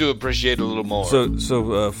love to appreciate a little more.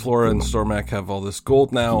 So Flora and Stormac have all this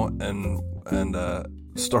gold now, and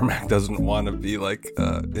Stormac doesn't want to be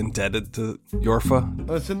indebted to Yorfa.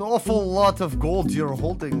 It's an awful lot of gold you're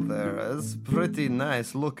holding there. It's pretty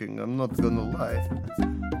nice looking, I'm not gonna lie.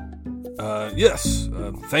 Yes.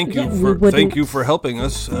 Thank you for helping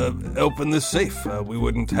us open this safe. We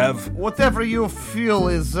wouldn't have... Whatever you feel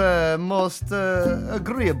is most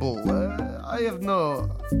agreeable. I have no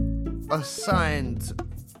assigned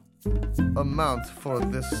amount for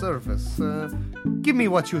this service. Give me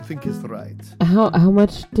what you think is right. How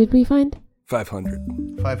much did we find?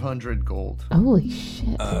 500. 500 gold. Holy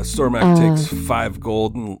shit. Stormac takes 5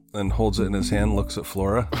 gold and holds it in his hand, looks at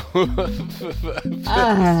Flora. 5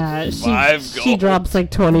 gold. She drops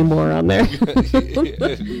 20 more on there.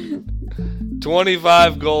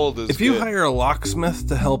 25 gold is If you good. hire a locksmith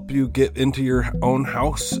to help you get into your own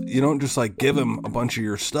house, you don't just like give him a bunch of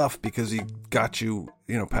your stuff because he got you,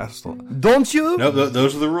 past the... Don't you? No,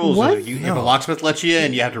 those are the rules. What? If a locksmith lets you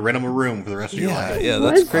in, you have to rent him a room for the rest of your life. Yeah,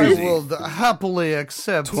 that's I crazy. will happily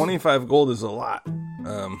accept. 25 gold is a lot.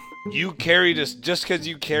 You carried a, just because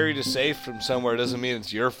you carried a safe from somewhere doesn't mean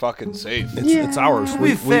it's your fucking safe. It's ours. To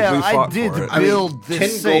be fair, I fought did for it. build 10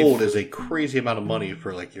 this safe. gold is a crazy amount of money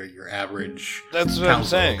for like your average. That's what I'm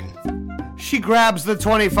saying. She grabs the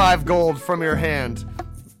 25 gold from your hand.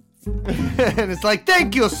 And it's like,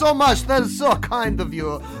 thank you so much. That is so kind of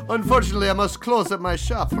you. Unfortunately, I must close at my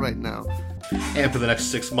shop right now. And for the next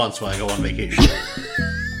 6 months when I go on vacation.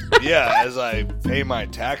 Yeah, as I pay my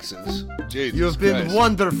taxes. Jesus You've been Christ.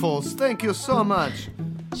 wonderful. Thank you so much.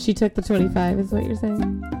 She took the 25, is what you're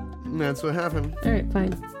saying? That's what happened. All right,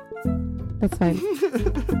 fine. That's fine.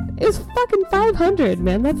 It was fucking 500,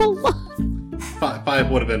 man. That's a lot.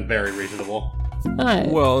 5 would have been very reasonable.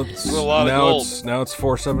 Well, it's a lot of gold. Now it's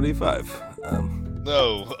 475.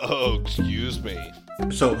 No, excuse me.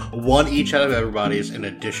 So 1 each out of everybody's, an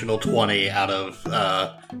additional 20 out of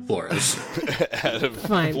Flora's. Out of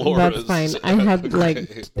Fine, Flora's. that's fine. I had like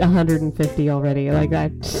 150 already. Like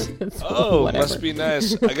that. Oh, whatever. must be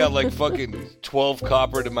nice. I got like fucking 12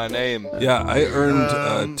 copper to my name. Yeah, I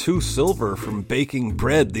earned 2 silver from baking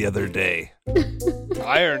bread the other day.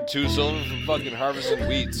 I earned 2 silver from fucking harvesting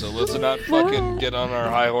wheat, so let's not fucking get on our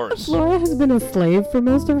high horse. Flora has been a slave for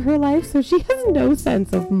most of her life, so she has no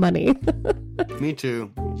sense of money. Me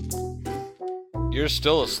too. You're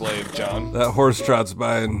still a slave, John. That horse trots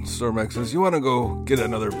by and Stormac says, "You want to go get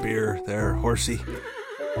another beer there, horsey?"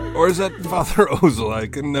 Or is that Father Ozel? I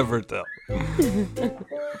can never tell.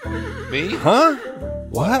 Me? Huh?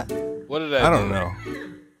 What? What did I do? I don't know.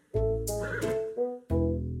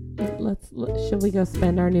 Should we go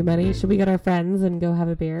spend our new money? Should we get our friends and go have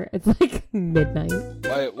a beer? It's like midnight.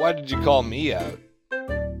 Why did you call me out? I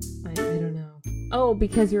don't know. Oh,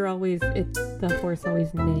 because the horse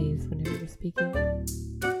always neighs whenever you're speaking.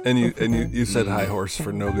 And you said high horse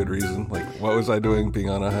for no good reason. Like, what was I doing being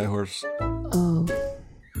on a high horse? Oh.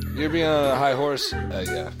 You're being on a high horse?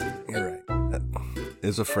 Yeah. You're right. That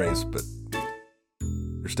is a phrase, but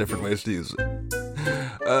there's different ways to use it.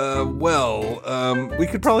 We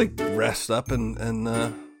could probably rest up and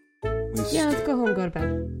Yeah, let's go home, go to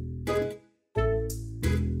bed.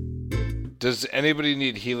 Does anybody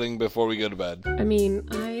need healing before we go to bed? I mean,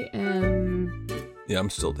 I am... Yeah, I'm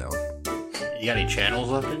still down. You got any channels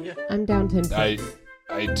left in you? I'm down 10 points.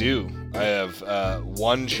 I do. I have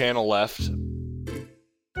 1 channel left.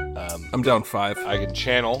 I'm down 5. I can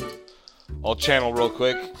channel. I'll channel real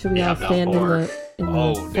quick. Should we all stand in the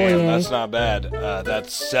Oh, foyer? damn, that's not bad.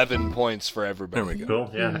 That's 7 points for everybody. There we go.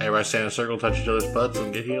 Cool, yeah. Everybody stand in a circle, touch each other's butts,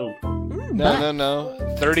 and get healed.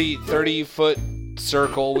 No. 30 foot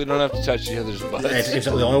circle. We don't have to touch each other's butts. It's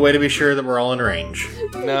the only way to be sure that we're all in range.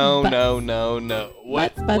 No.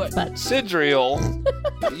 What? Butts. Sidriel,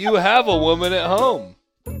 you have a woman at home.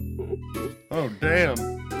 Oh, damn.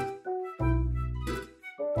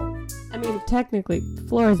 I mean, technically,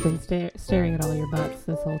 Flora's been staring at all your butts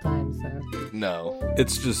this whole time, so... No.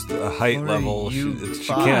 It's just a height What are level. She you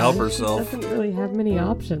can't help She herself. doesn't really have many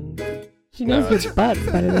options. She knows your butts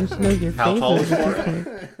better than she knows your How faces. tall is at Flora? this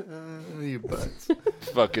point. Your butts.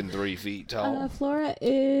 Fucking 3 feet tall. Flora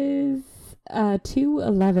is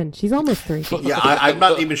 2'11". She's almost 3 feet. Yeah, I'm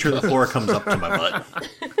not even sure the floor comes up to my butt.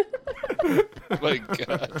 My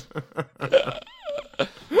God.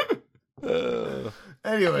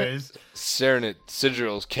 Anyways, Staring at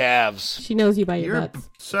Sidriel's calves. She knows you by your butts.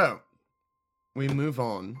 So, we move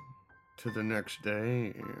on to the next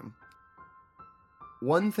day.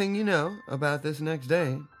 One thing you know about this next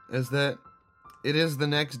day is that it is the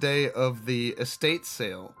next day of the estate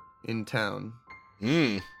sale in town.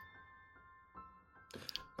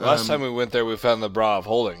 Last time we went there, we found the bra of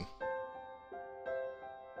holding.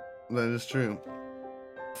 That is true.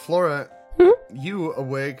 Flora, you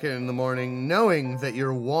awaken in the morning knowing that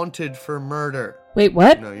you're wanted for murder. Wait,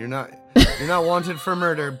 what? No, you're not. You're not wanted for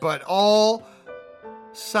murder, but all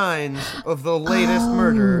signs of the latest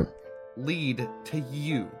murder lead to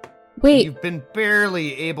you. Wait. You've been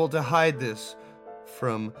barely able to hide this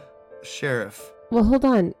from Sheriff. Well, hold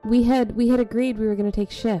on. We had agreed we were going to take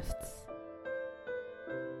shifts.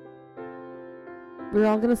 We were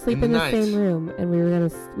all going to sleep in the same room, and we were going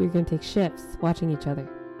to take shifts, watching each other.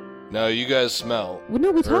 No, you guys smell. Well,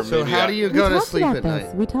 no, we talked. So how do you go to sleep at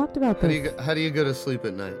night? We talked about this. How do you go to sleep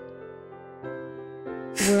at night?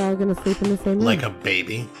 We're all going to sleep in the same room. Like a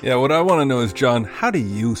baby. Yeah, what I want to know is, John, how do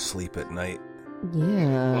you sleep at night?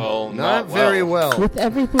 Yeah. Well, Not very well. With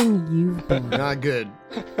everything you've done. Not good.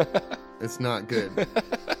 It's not good.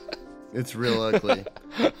 It's real ugly.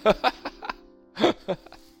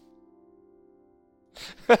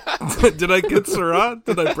 Did I get Surratt?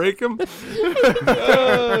 Did I break him?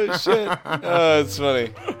 Oh, shit. Oh, it's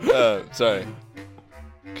funny. Sorry.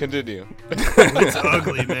 Continue. It's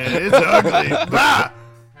ugly, man. It's ugly. Bah!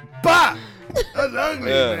 Bah! That's ugly,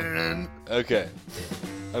 man. Okay.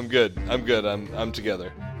 I'm good. I'm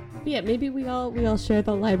together. Yeah, maybe we all share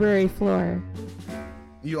the library floor.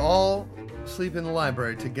 You all sleep in the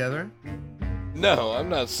library together? No, I'm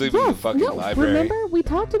not sleeping in the fucking no, library. Remember? We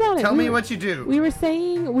talked about it. Tell me what you do. We were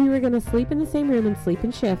saying we were going to sleep in the same room and sleep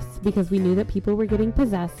in shifts because we knew that people were getting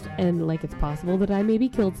possessed and, like, it's possible that I maybe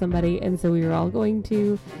killed somebody, and so we were all going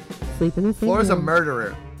to sleep in the same Floor's room. a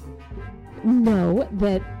murderer. No,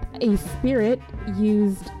 that a spirit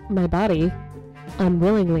used my body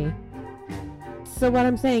unwillingly. So what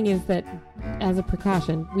I'm saying is that, as a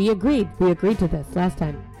precaution, we agreed to this last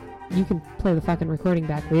time. You can play the fucking recording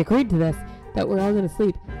back. We agreed to this, that we're all going to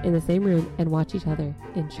sleep in the same room and watch each other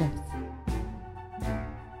in shifts.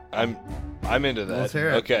 I'm into that. Let's hear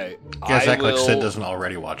it. Okay. Guess act like Sid doesn't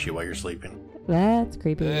already watch you while you're sleeping. That's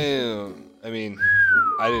creepy. I mean,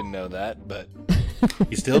 I didn't know that, but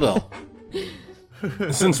You still don't.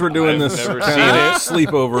 Since we're doing I've this never kind seen of it.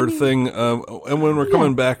 sleepover thing, and when we're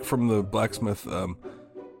coming back from the blacksmith,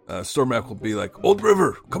 Stormac will be like, "Old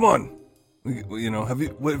River, come on,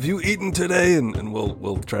 have you eaten today?" And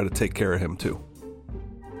we'll try to take care of him too.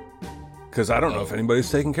 Because I don't know if anybody's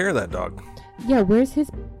taking care of that dog. Yeah, where's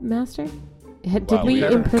his master? Did Wow, we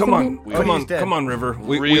imprison him? Come on, River.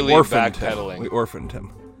 We Really orphaned backpedaling. him. We orphaned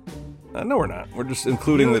him. No, we're not. We're just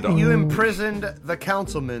including the dog. You imprisoned the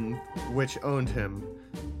councilman, which owned him.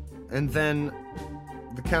 And then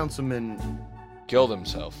the councilman killed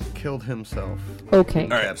himself. killed himself. Okay. All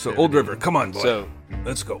right, so Old River, come on, boy. So,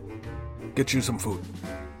 Let's go. Get you some food.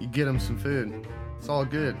 You get him some food. It's all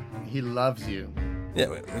good. He loves you. Yeah,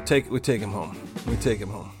 we take him home. We take him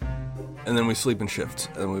home. And then we sleep in shifts,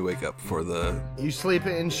 and we wake up for the... You sleep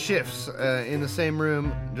in shifts in the same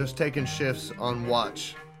room, just taking shifts on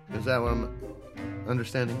watch. Is that what I'm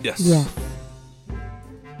understanding? Yes. Yeah.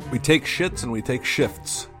 We take shits and we take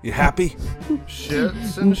shifts. You happy?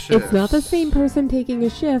 Shits and shifts. It's not the same person taking a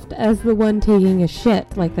shift as the one taking a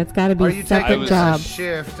shit. Like, that's got to be Are a you separate taking a job.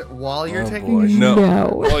 shift while you're Oh, taking boy. a shift? No.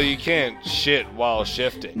 well, you can't shit while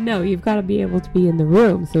shifting. No, you've got to be able to be in the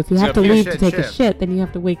room. So if you So have to if you leave to shit take a shift. shit, then you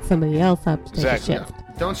have to wake somebody else up to take Exactly. a shift.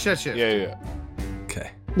 Don't shit shift. Yeah.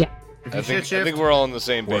 Okay. Yeah. If you I shit think shift, we're all on the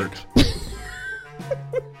same Word. page.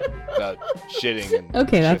 About shitting and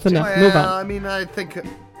Okay, that's shifting. enough. Move on. I mean, I think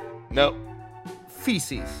No.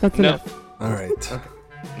 feces. That's No. enough. All right.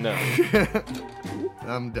 No.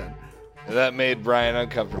 I'm done. That made Brian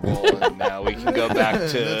uncomfortable, and now we can go back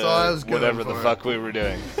That's all I was to going whatever the for. fuck we were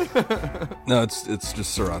doing. No, it's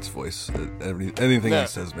just Surratt's voice. Anything No. he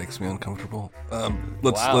says makes me uncomfortable. Wow.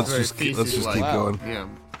 Let's Very just keep feces-like. going. Yeah.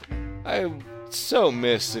 I so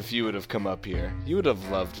miss if you would have come up here. You would have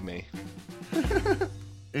loved me.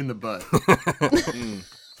 In the butt.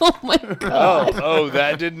 Oh my god. Oh,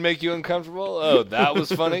 that didn't make you uncomfortable? Oh, that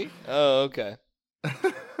was funny? Oh, okay.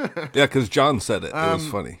 Yeah, because John said it. It was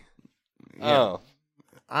funny. Oh.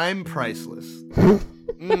 I'm priceless.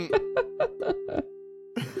 Mm.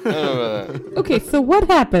 Oh, Okay, so what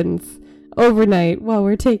happens overnight while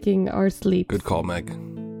we're taking our sleep? Good call, Meg.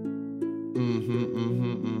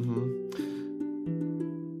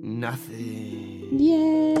 Nothing.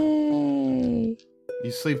 Yay!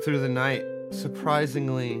 You sleep through the night,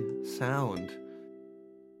 surprisingly sound.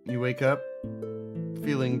 You wake up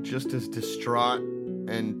feeling just as distraught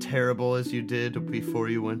and terrible as you did before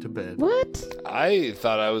you went to bed. What? I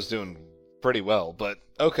thought I was doing pretty well, but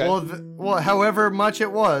okay. Well, however much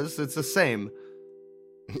it was, it's the same.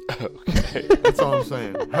 Okay. That's all I'm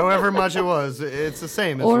saying. However much it was, it's the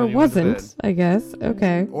same as Or when you went to wasn't, I guess.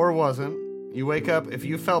 Okay. bed. Or wasn't. You wake up, if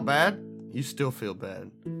you felt bad, you still feel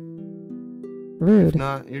bad. Rude. If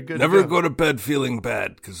not, you're good Never to go to bed feeling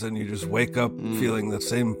bad, because then you just wake up feeling the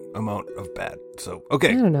same amount of bad. So, I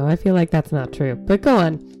okay. don't know. I feel like that's not true. But go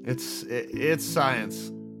on. It's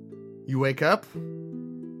science. You wake up,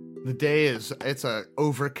 the day it's a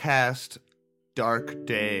overcast, dark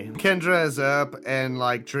day. Kendra is up and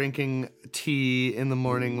like drinking tea in the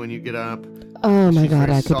morning when you get up. Oh my She's god,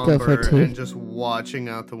 very I could go for somber tea. and just watching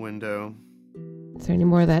out the window. Is there any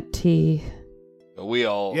more of that tea? We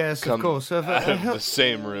all Yes, of come course. out of the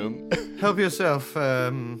same room. Help yourself.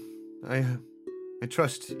 I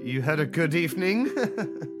trust you had a good evening.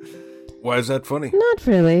 Why is that funny? Not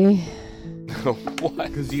really. What?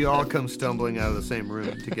 Because you all come stumbling out of the same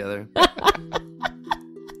room together.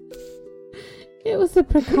 It was a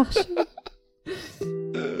precaution.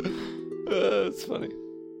 That's funny.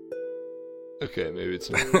 Okay, maybe it's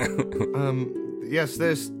Yes,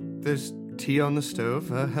 there's tea on the stove.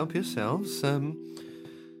 Help yourselves.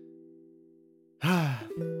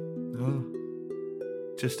 Oh,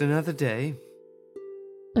 just another day.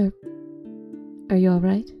 Are you all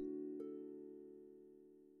right?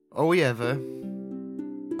 Are we ever?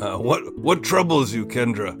 What troubles you,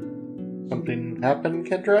 Kendra? Something happened,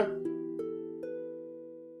 Kendra?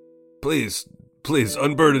 Please,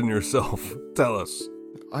 unburden yourself. Tell us.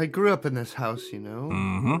 I grew up in this house, you know.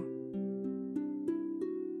 Mm-hmm.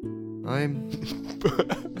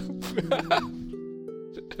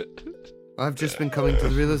 I've just been coming to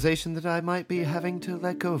the realization that I might be having to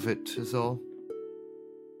let go of it, is all.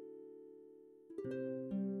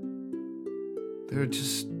 There are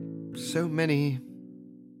just so many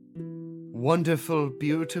wonderful,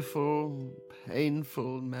 beautiful,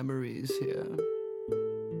 painful memories here.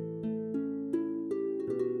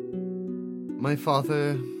 My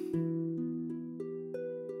father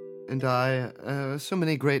and I, so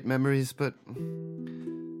many great memories, but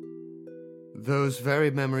those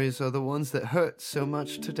very memories are the ones that hurt so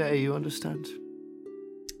much today, you understand?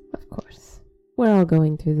 Of course. We're all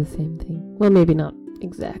going through the same thing. Well, maybe not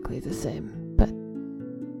exactly the same, but...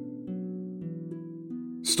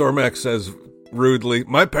 Stormax says rudely,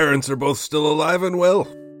 "My parents are both still alive and well."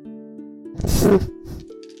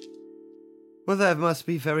 Well, that must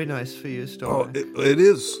be very nice for you, Stormax. Oh, it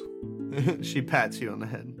is. She pats you on the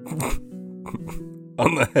head.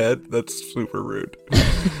 On the head? That's super rude.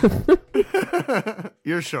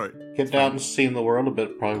 You're short. Get down and seeing the world a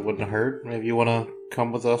bit probably wouldn't hurt. Maybe you want to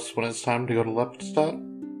come with us when it's time to go to Lepidstadt?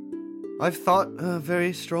 I've thought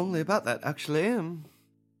very strongly about that, actually.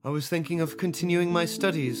 I was thinking of continuing my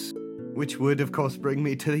studies, which would, of course, bring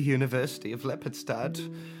me to the University of Lepidstadt.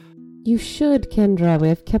 You should, Kendra.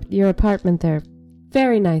 We've kept your apartment there.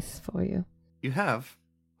 Very nice for you. You have?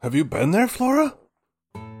 Have you been there, Flora?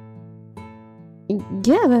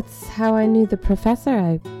 Yeah, that's how I knew the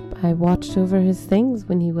professor. I watched over his things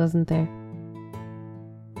when he wasn't there.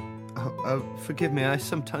 Oh, forgive me, I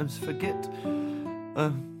sometimes forget.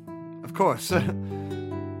 Of course.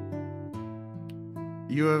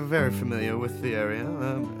 You are very familiar with the area,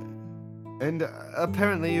 and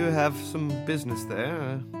apparently you have some business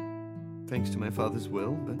there, thanks to my father's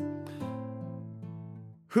will, but...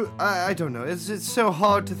 I don't know, it's so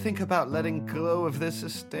hard to think about letting go of this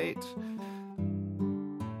estate.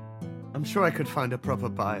 I'm sure I could find a proper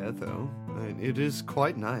buyer, though. It is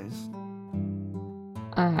quite nice.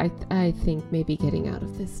 I think maybe getting out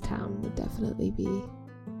of this town would definitely be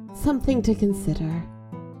something to consider.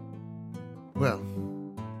 Well,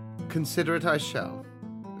 consider it I shall.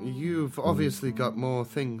 You've obviously got more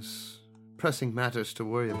pressing matters to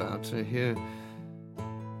worry about here.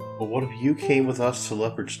 Well, what if you came with us to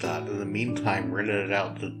Lepidstadt, and in the meantime rented it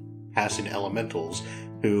out to passing elementals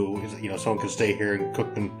who, someone could stay here and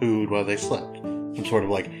cook them food while they slept? Some sort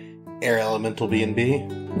of, air elemental B&B?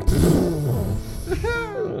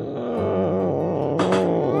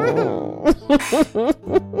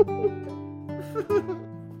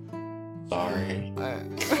 Sorry.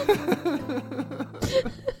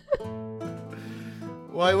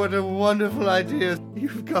 Why, what a wonderful idea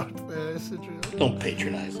you've got there, Sidriel. Don't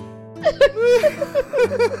patronize.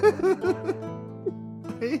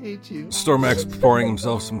 I hate you. Stormax pouring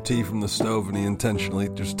himself some tea from the stove, and he intentionally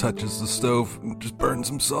just touches the stove and just burns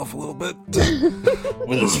himself a little bit.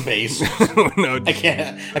 With his face. No, I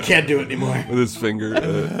can't do it anymore. With his finger.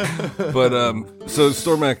 So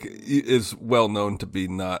Stormax is well known to be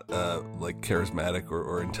not charismatic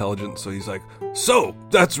or intelligent, so he's like, "So,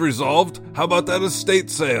 that's resolved. How about that estate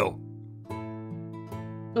sale?"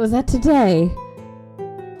 Was that today?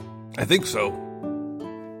 I think so.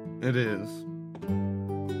 It is.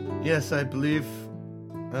 Yes, I believe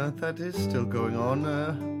that is still going on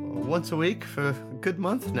once a week for a good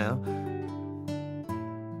month now.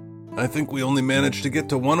 I think we only managed to get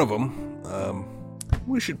to one of them.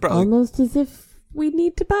 We should probably... Almost as if we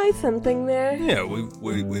need to buy something there. Yeah,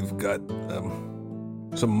 we've got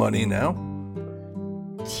some money now.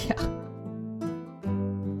 Yeah.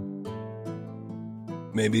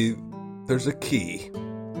 Maybe there's a key.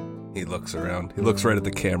 He looks around. He looks right at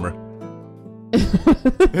the camera.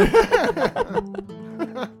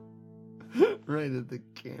 Right at the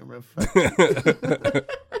camera.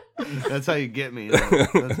 That's how you get me.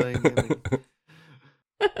 That's how you get me.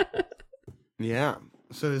 Yeah.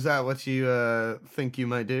 So is that what you think you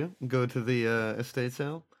might do? Go to the estate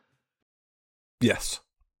sale? Yes.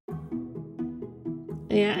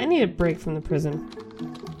 Yeah, I need a break from the prison.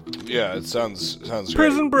 Yeah, it sounds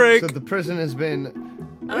Prison great. break. So the prison has been...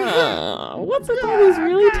 What's with all these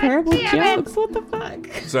really terrible jokes? What the fuck?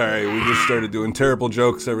 Sorry, we just started doing terrible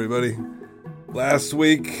jokes, everybody. Last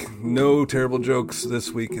week, no terrible jokes.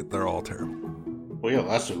 This week, they're all terrible. Well, yeah,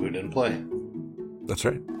 last week we didn't play. That's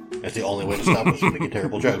right. That's the only way to stop us from making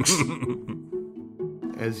terrible jokes.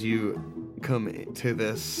 As you come to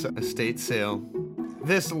this estate sale,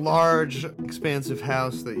 this large, expansive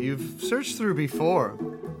house that you've searched through before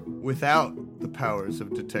without the powers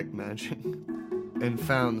of detect magic and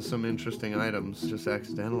found some interesting items just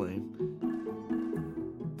accidentally.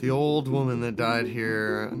 The old woman that died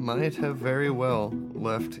here might have very well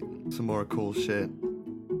left some more cool shit.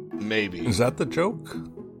 Maybe. Is that the joke?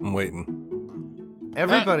 I'm waiting.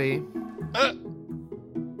 Everybody,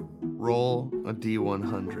 roll a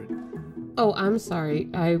D100. Oh, I'm sorry.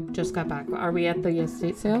 I just got back. Are we at the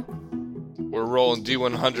estate sale? We're rolling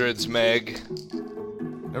D100s, Meg.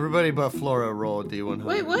 Everybody but Flora roll a D100.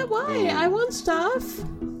 Wait, what? Why? I want stuff.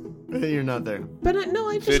 You're not there. But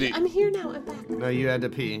I'm here now. I'm back. No, you had to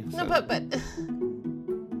pee. So. No, but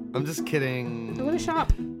I'm just kidding. I want to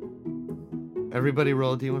shop. Everybody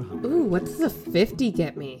roll a D100. Ooh, what does a 50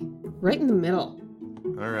 get me? Right in the middle.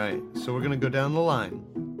 All right, so we're gonna go down the line.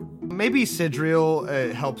 Maybe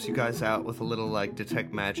Sidriel helps you guys out with a little like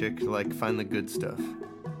detect magic, like find the good stuff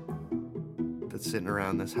that's sitting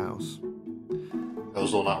around this house.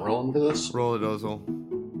 Ozel not rolling for this? Roll it, Ozel.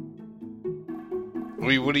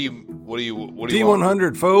 What do you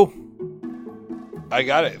D100, foe. I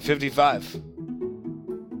got it. 55.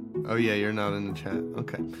 Oh yeah, you're not in the chat.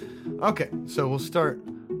 Okay, so we'll start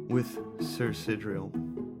with Sir Sidriel,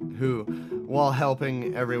 who, while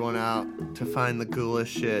helping everyone out to find the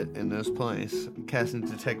coolest shit in this place, casting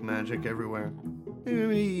detect magic everywhere,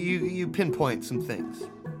 you pinpoint some things.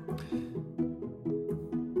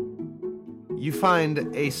 You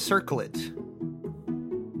find a circlet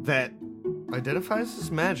that identifies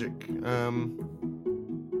as magic.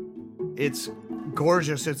 It's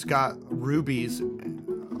gorgeous. It's got rubies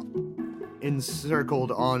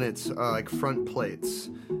encircled on its like front plates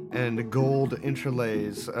and gold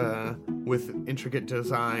interlays with intricate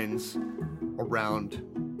designs around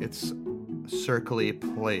its circle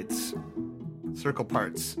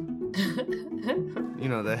parts. You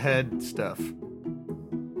know, the head stuff.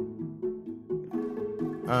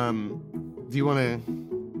 Do you want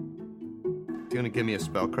to give me a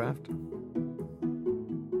spellcraft?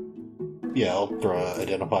 Yeah, I'll throw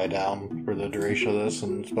Identify down for the duration of this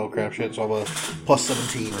and spellcraft shit, so I'll have a plus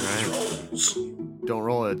 17 on these rolls. Don't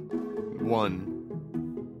roll a 1.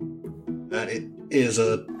 That it is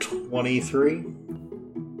a 23.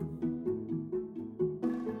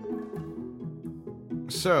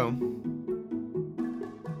 So,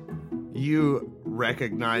 you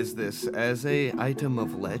recognize this as a item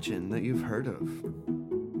of legend that you've heard of.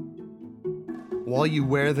 While you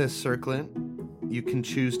wear this circlet, you can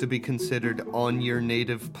choose to be considered on your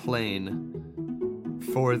native plane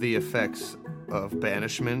for the effects of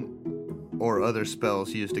banishment or other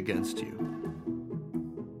spells used against you.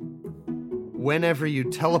 Whenever you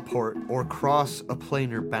teleport or cross a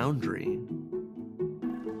planar boundary,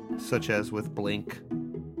 such as with Blink,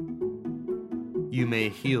 you may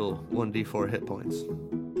heal 1d4 hit points.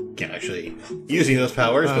 Can't actually using those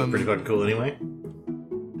powers, but pretty fucking cool anyway.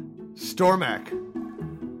 Stormak,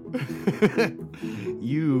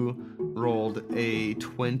 you rolled a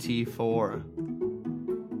 24.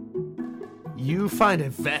 You find a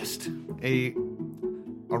vest, a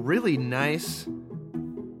really nice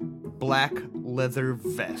black leather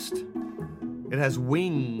vest. It has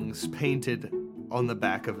wings painted on the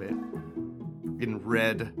back of it in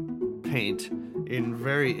red paint in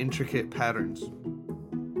very intricate patterns.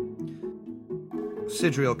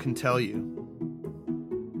 Sidriel can tell you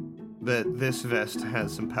that this vest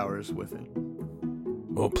has some powers with it.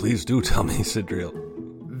 Oh, please do tell me, Sidriel.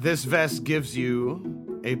 This vest gives you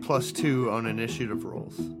a +2 on initiative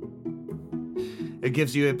rolls. It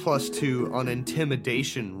gives you a +2 on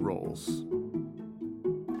intimidation rolls.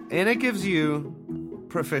 And it gives you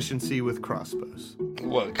proficiency with crossbows.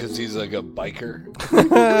 What, because he's like a biker?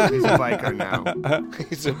 He's a biker now.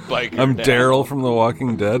 He's a biker I'm now. Daryl from The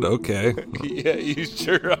Walking Dead. Okay. Yeah, you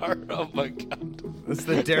sure are. Oh my god. It's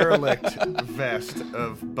the derelict vest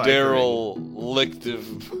of biker.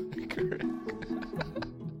 Derelict-ive biker.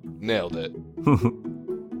 Nailed it.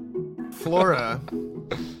 Flora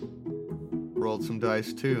rolled some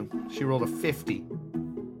dice too. She rolled a 50.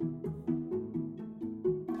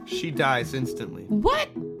 She dies instantly. What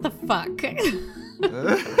the fuck?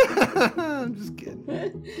 I'm just kidding.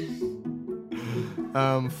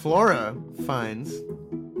 Flora finds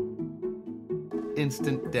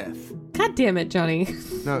instant death. God damn it, Johnny.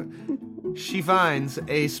 No, she finds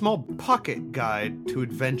a small pocket guide to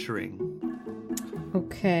adventuring.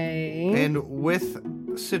 Okay. And with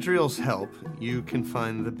Sidriel's help, you can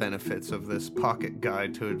find the benefits of this pocket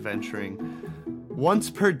guide to adventuring. Once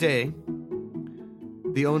per day,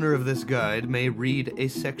 the owner of this guide may read a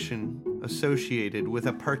section associated with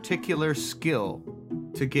a particular skill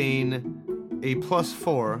to gain a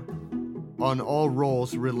 +4 on all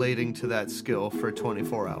rolls relating to that skill for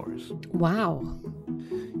 24 hours. Wow.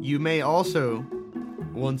 You may also,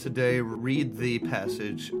 once a day, read the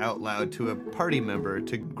passage out loud to a party member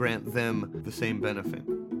to grant them the same benefit.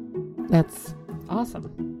 That's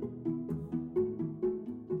awesome.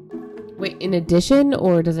 Wait, in addition,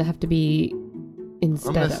 or does it have to be instead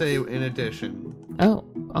I'm going to of? say in addition. Oh,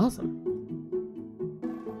 awesome.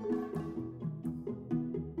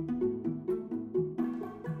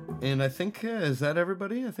 And I think, is that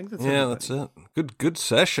everybody? I think that's everybody. That's it. Good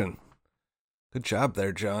session. Good job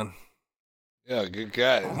there, John. Yeah, good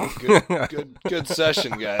guy. Good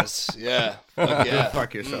session, guys. Yeah. Fuck yeah.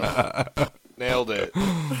 Fuck yourself. Nailed it.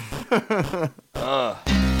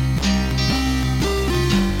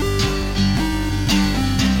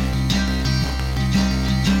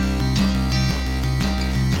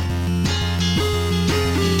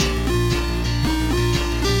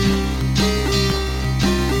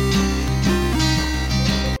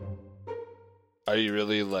 Are you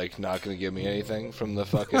really, like, not going to give me anything from the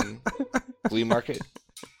fucking flea market?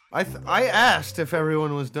 I asked if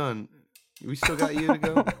everyone was done. We still got you to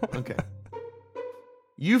go? Okay.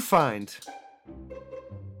 You find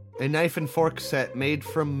a knife and fork set made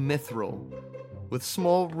from mithril with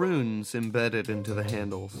small runes embedded into the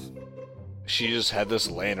handles. She just had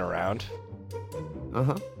this laying around?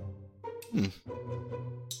 Uh-huh.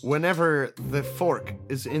 Whenever the fork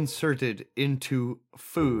is inserted into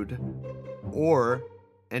food or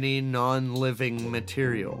any non-living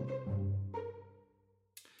material,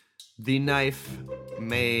 the knife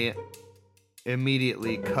may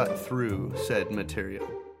immediately cut through said material.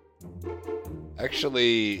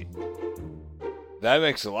 Actually, that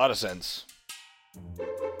makes a lot of sense.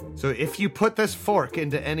 So if you put this fork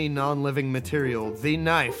into any non-living material, the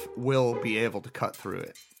knife will be able to cut through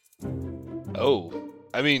it. Oh,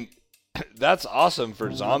 I mean, that's awesome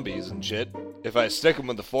for zombies and shit. If I stick them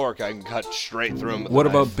with the fork, I can cut straight through them with What the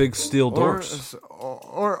about knife. big steel doors?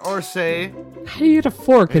 Or say... How do you get a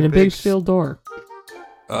fork in a big steel door?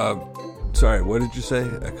 Sorry, what did you say?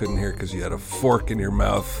 I couldn't hear because you had a fork in your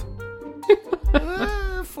mouth.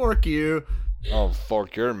 Fork you. Oh,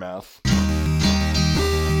 fork your mouth.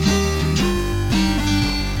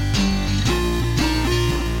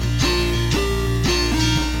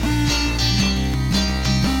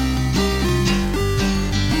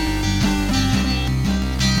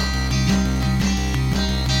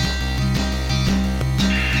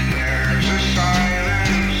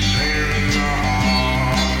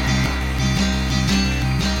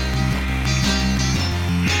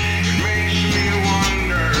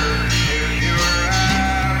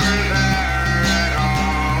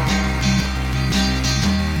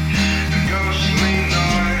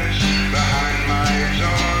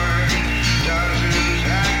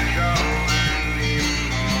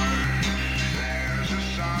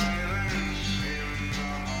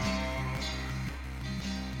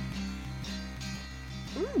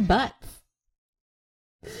 Butts.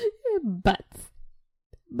 Butts.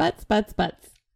 Butts, butts, butts.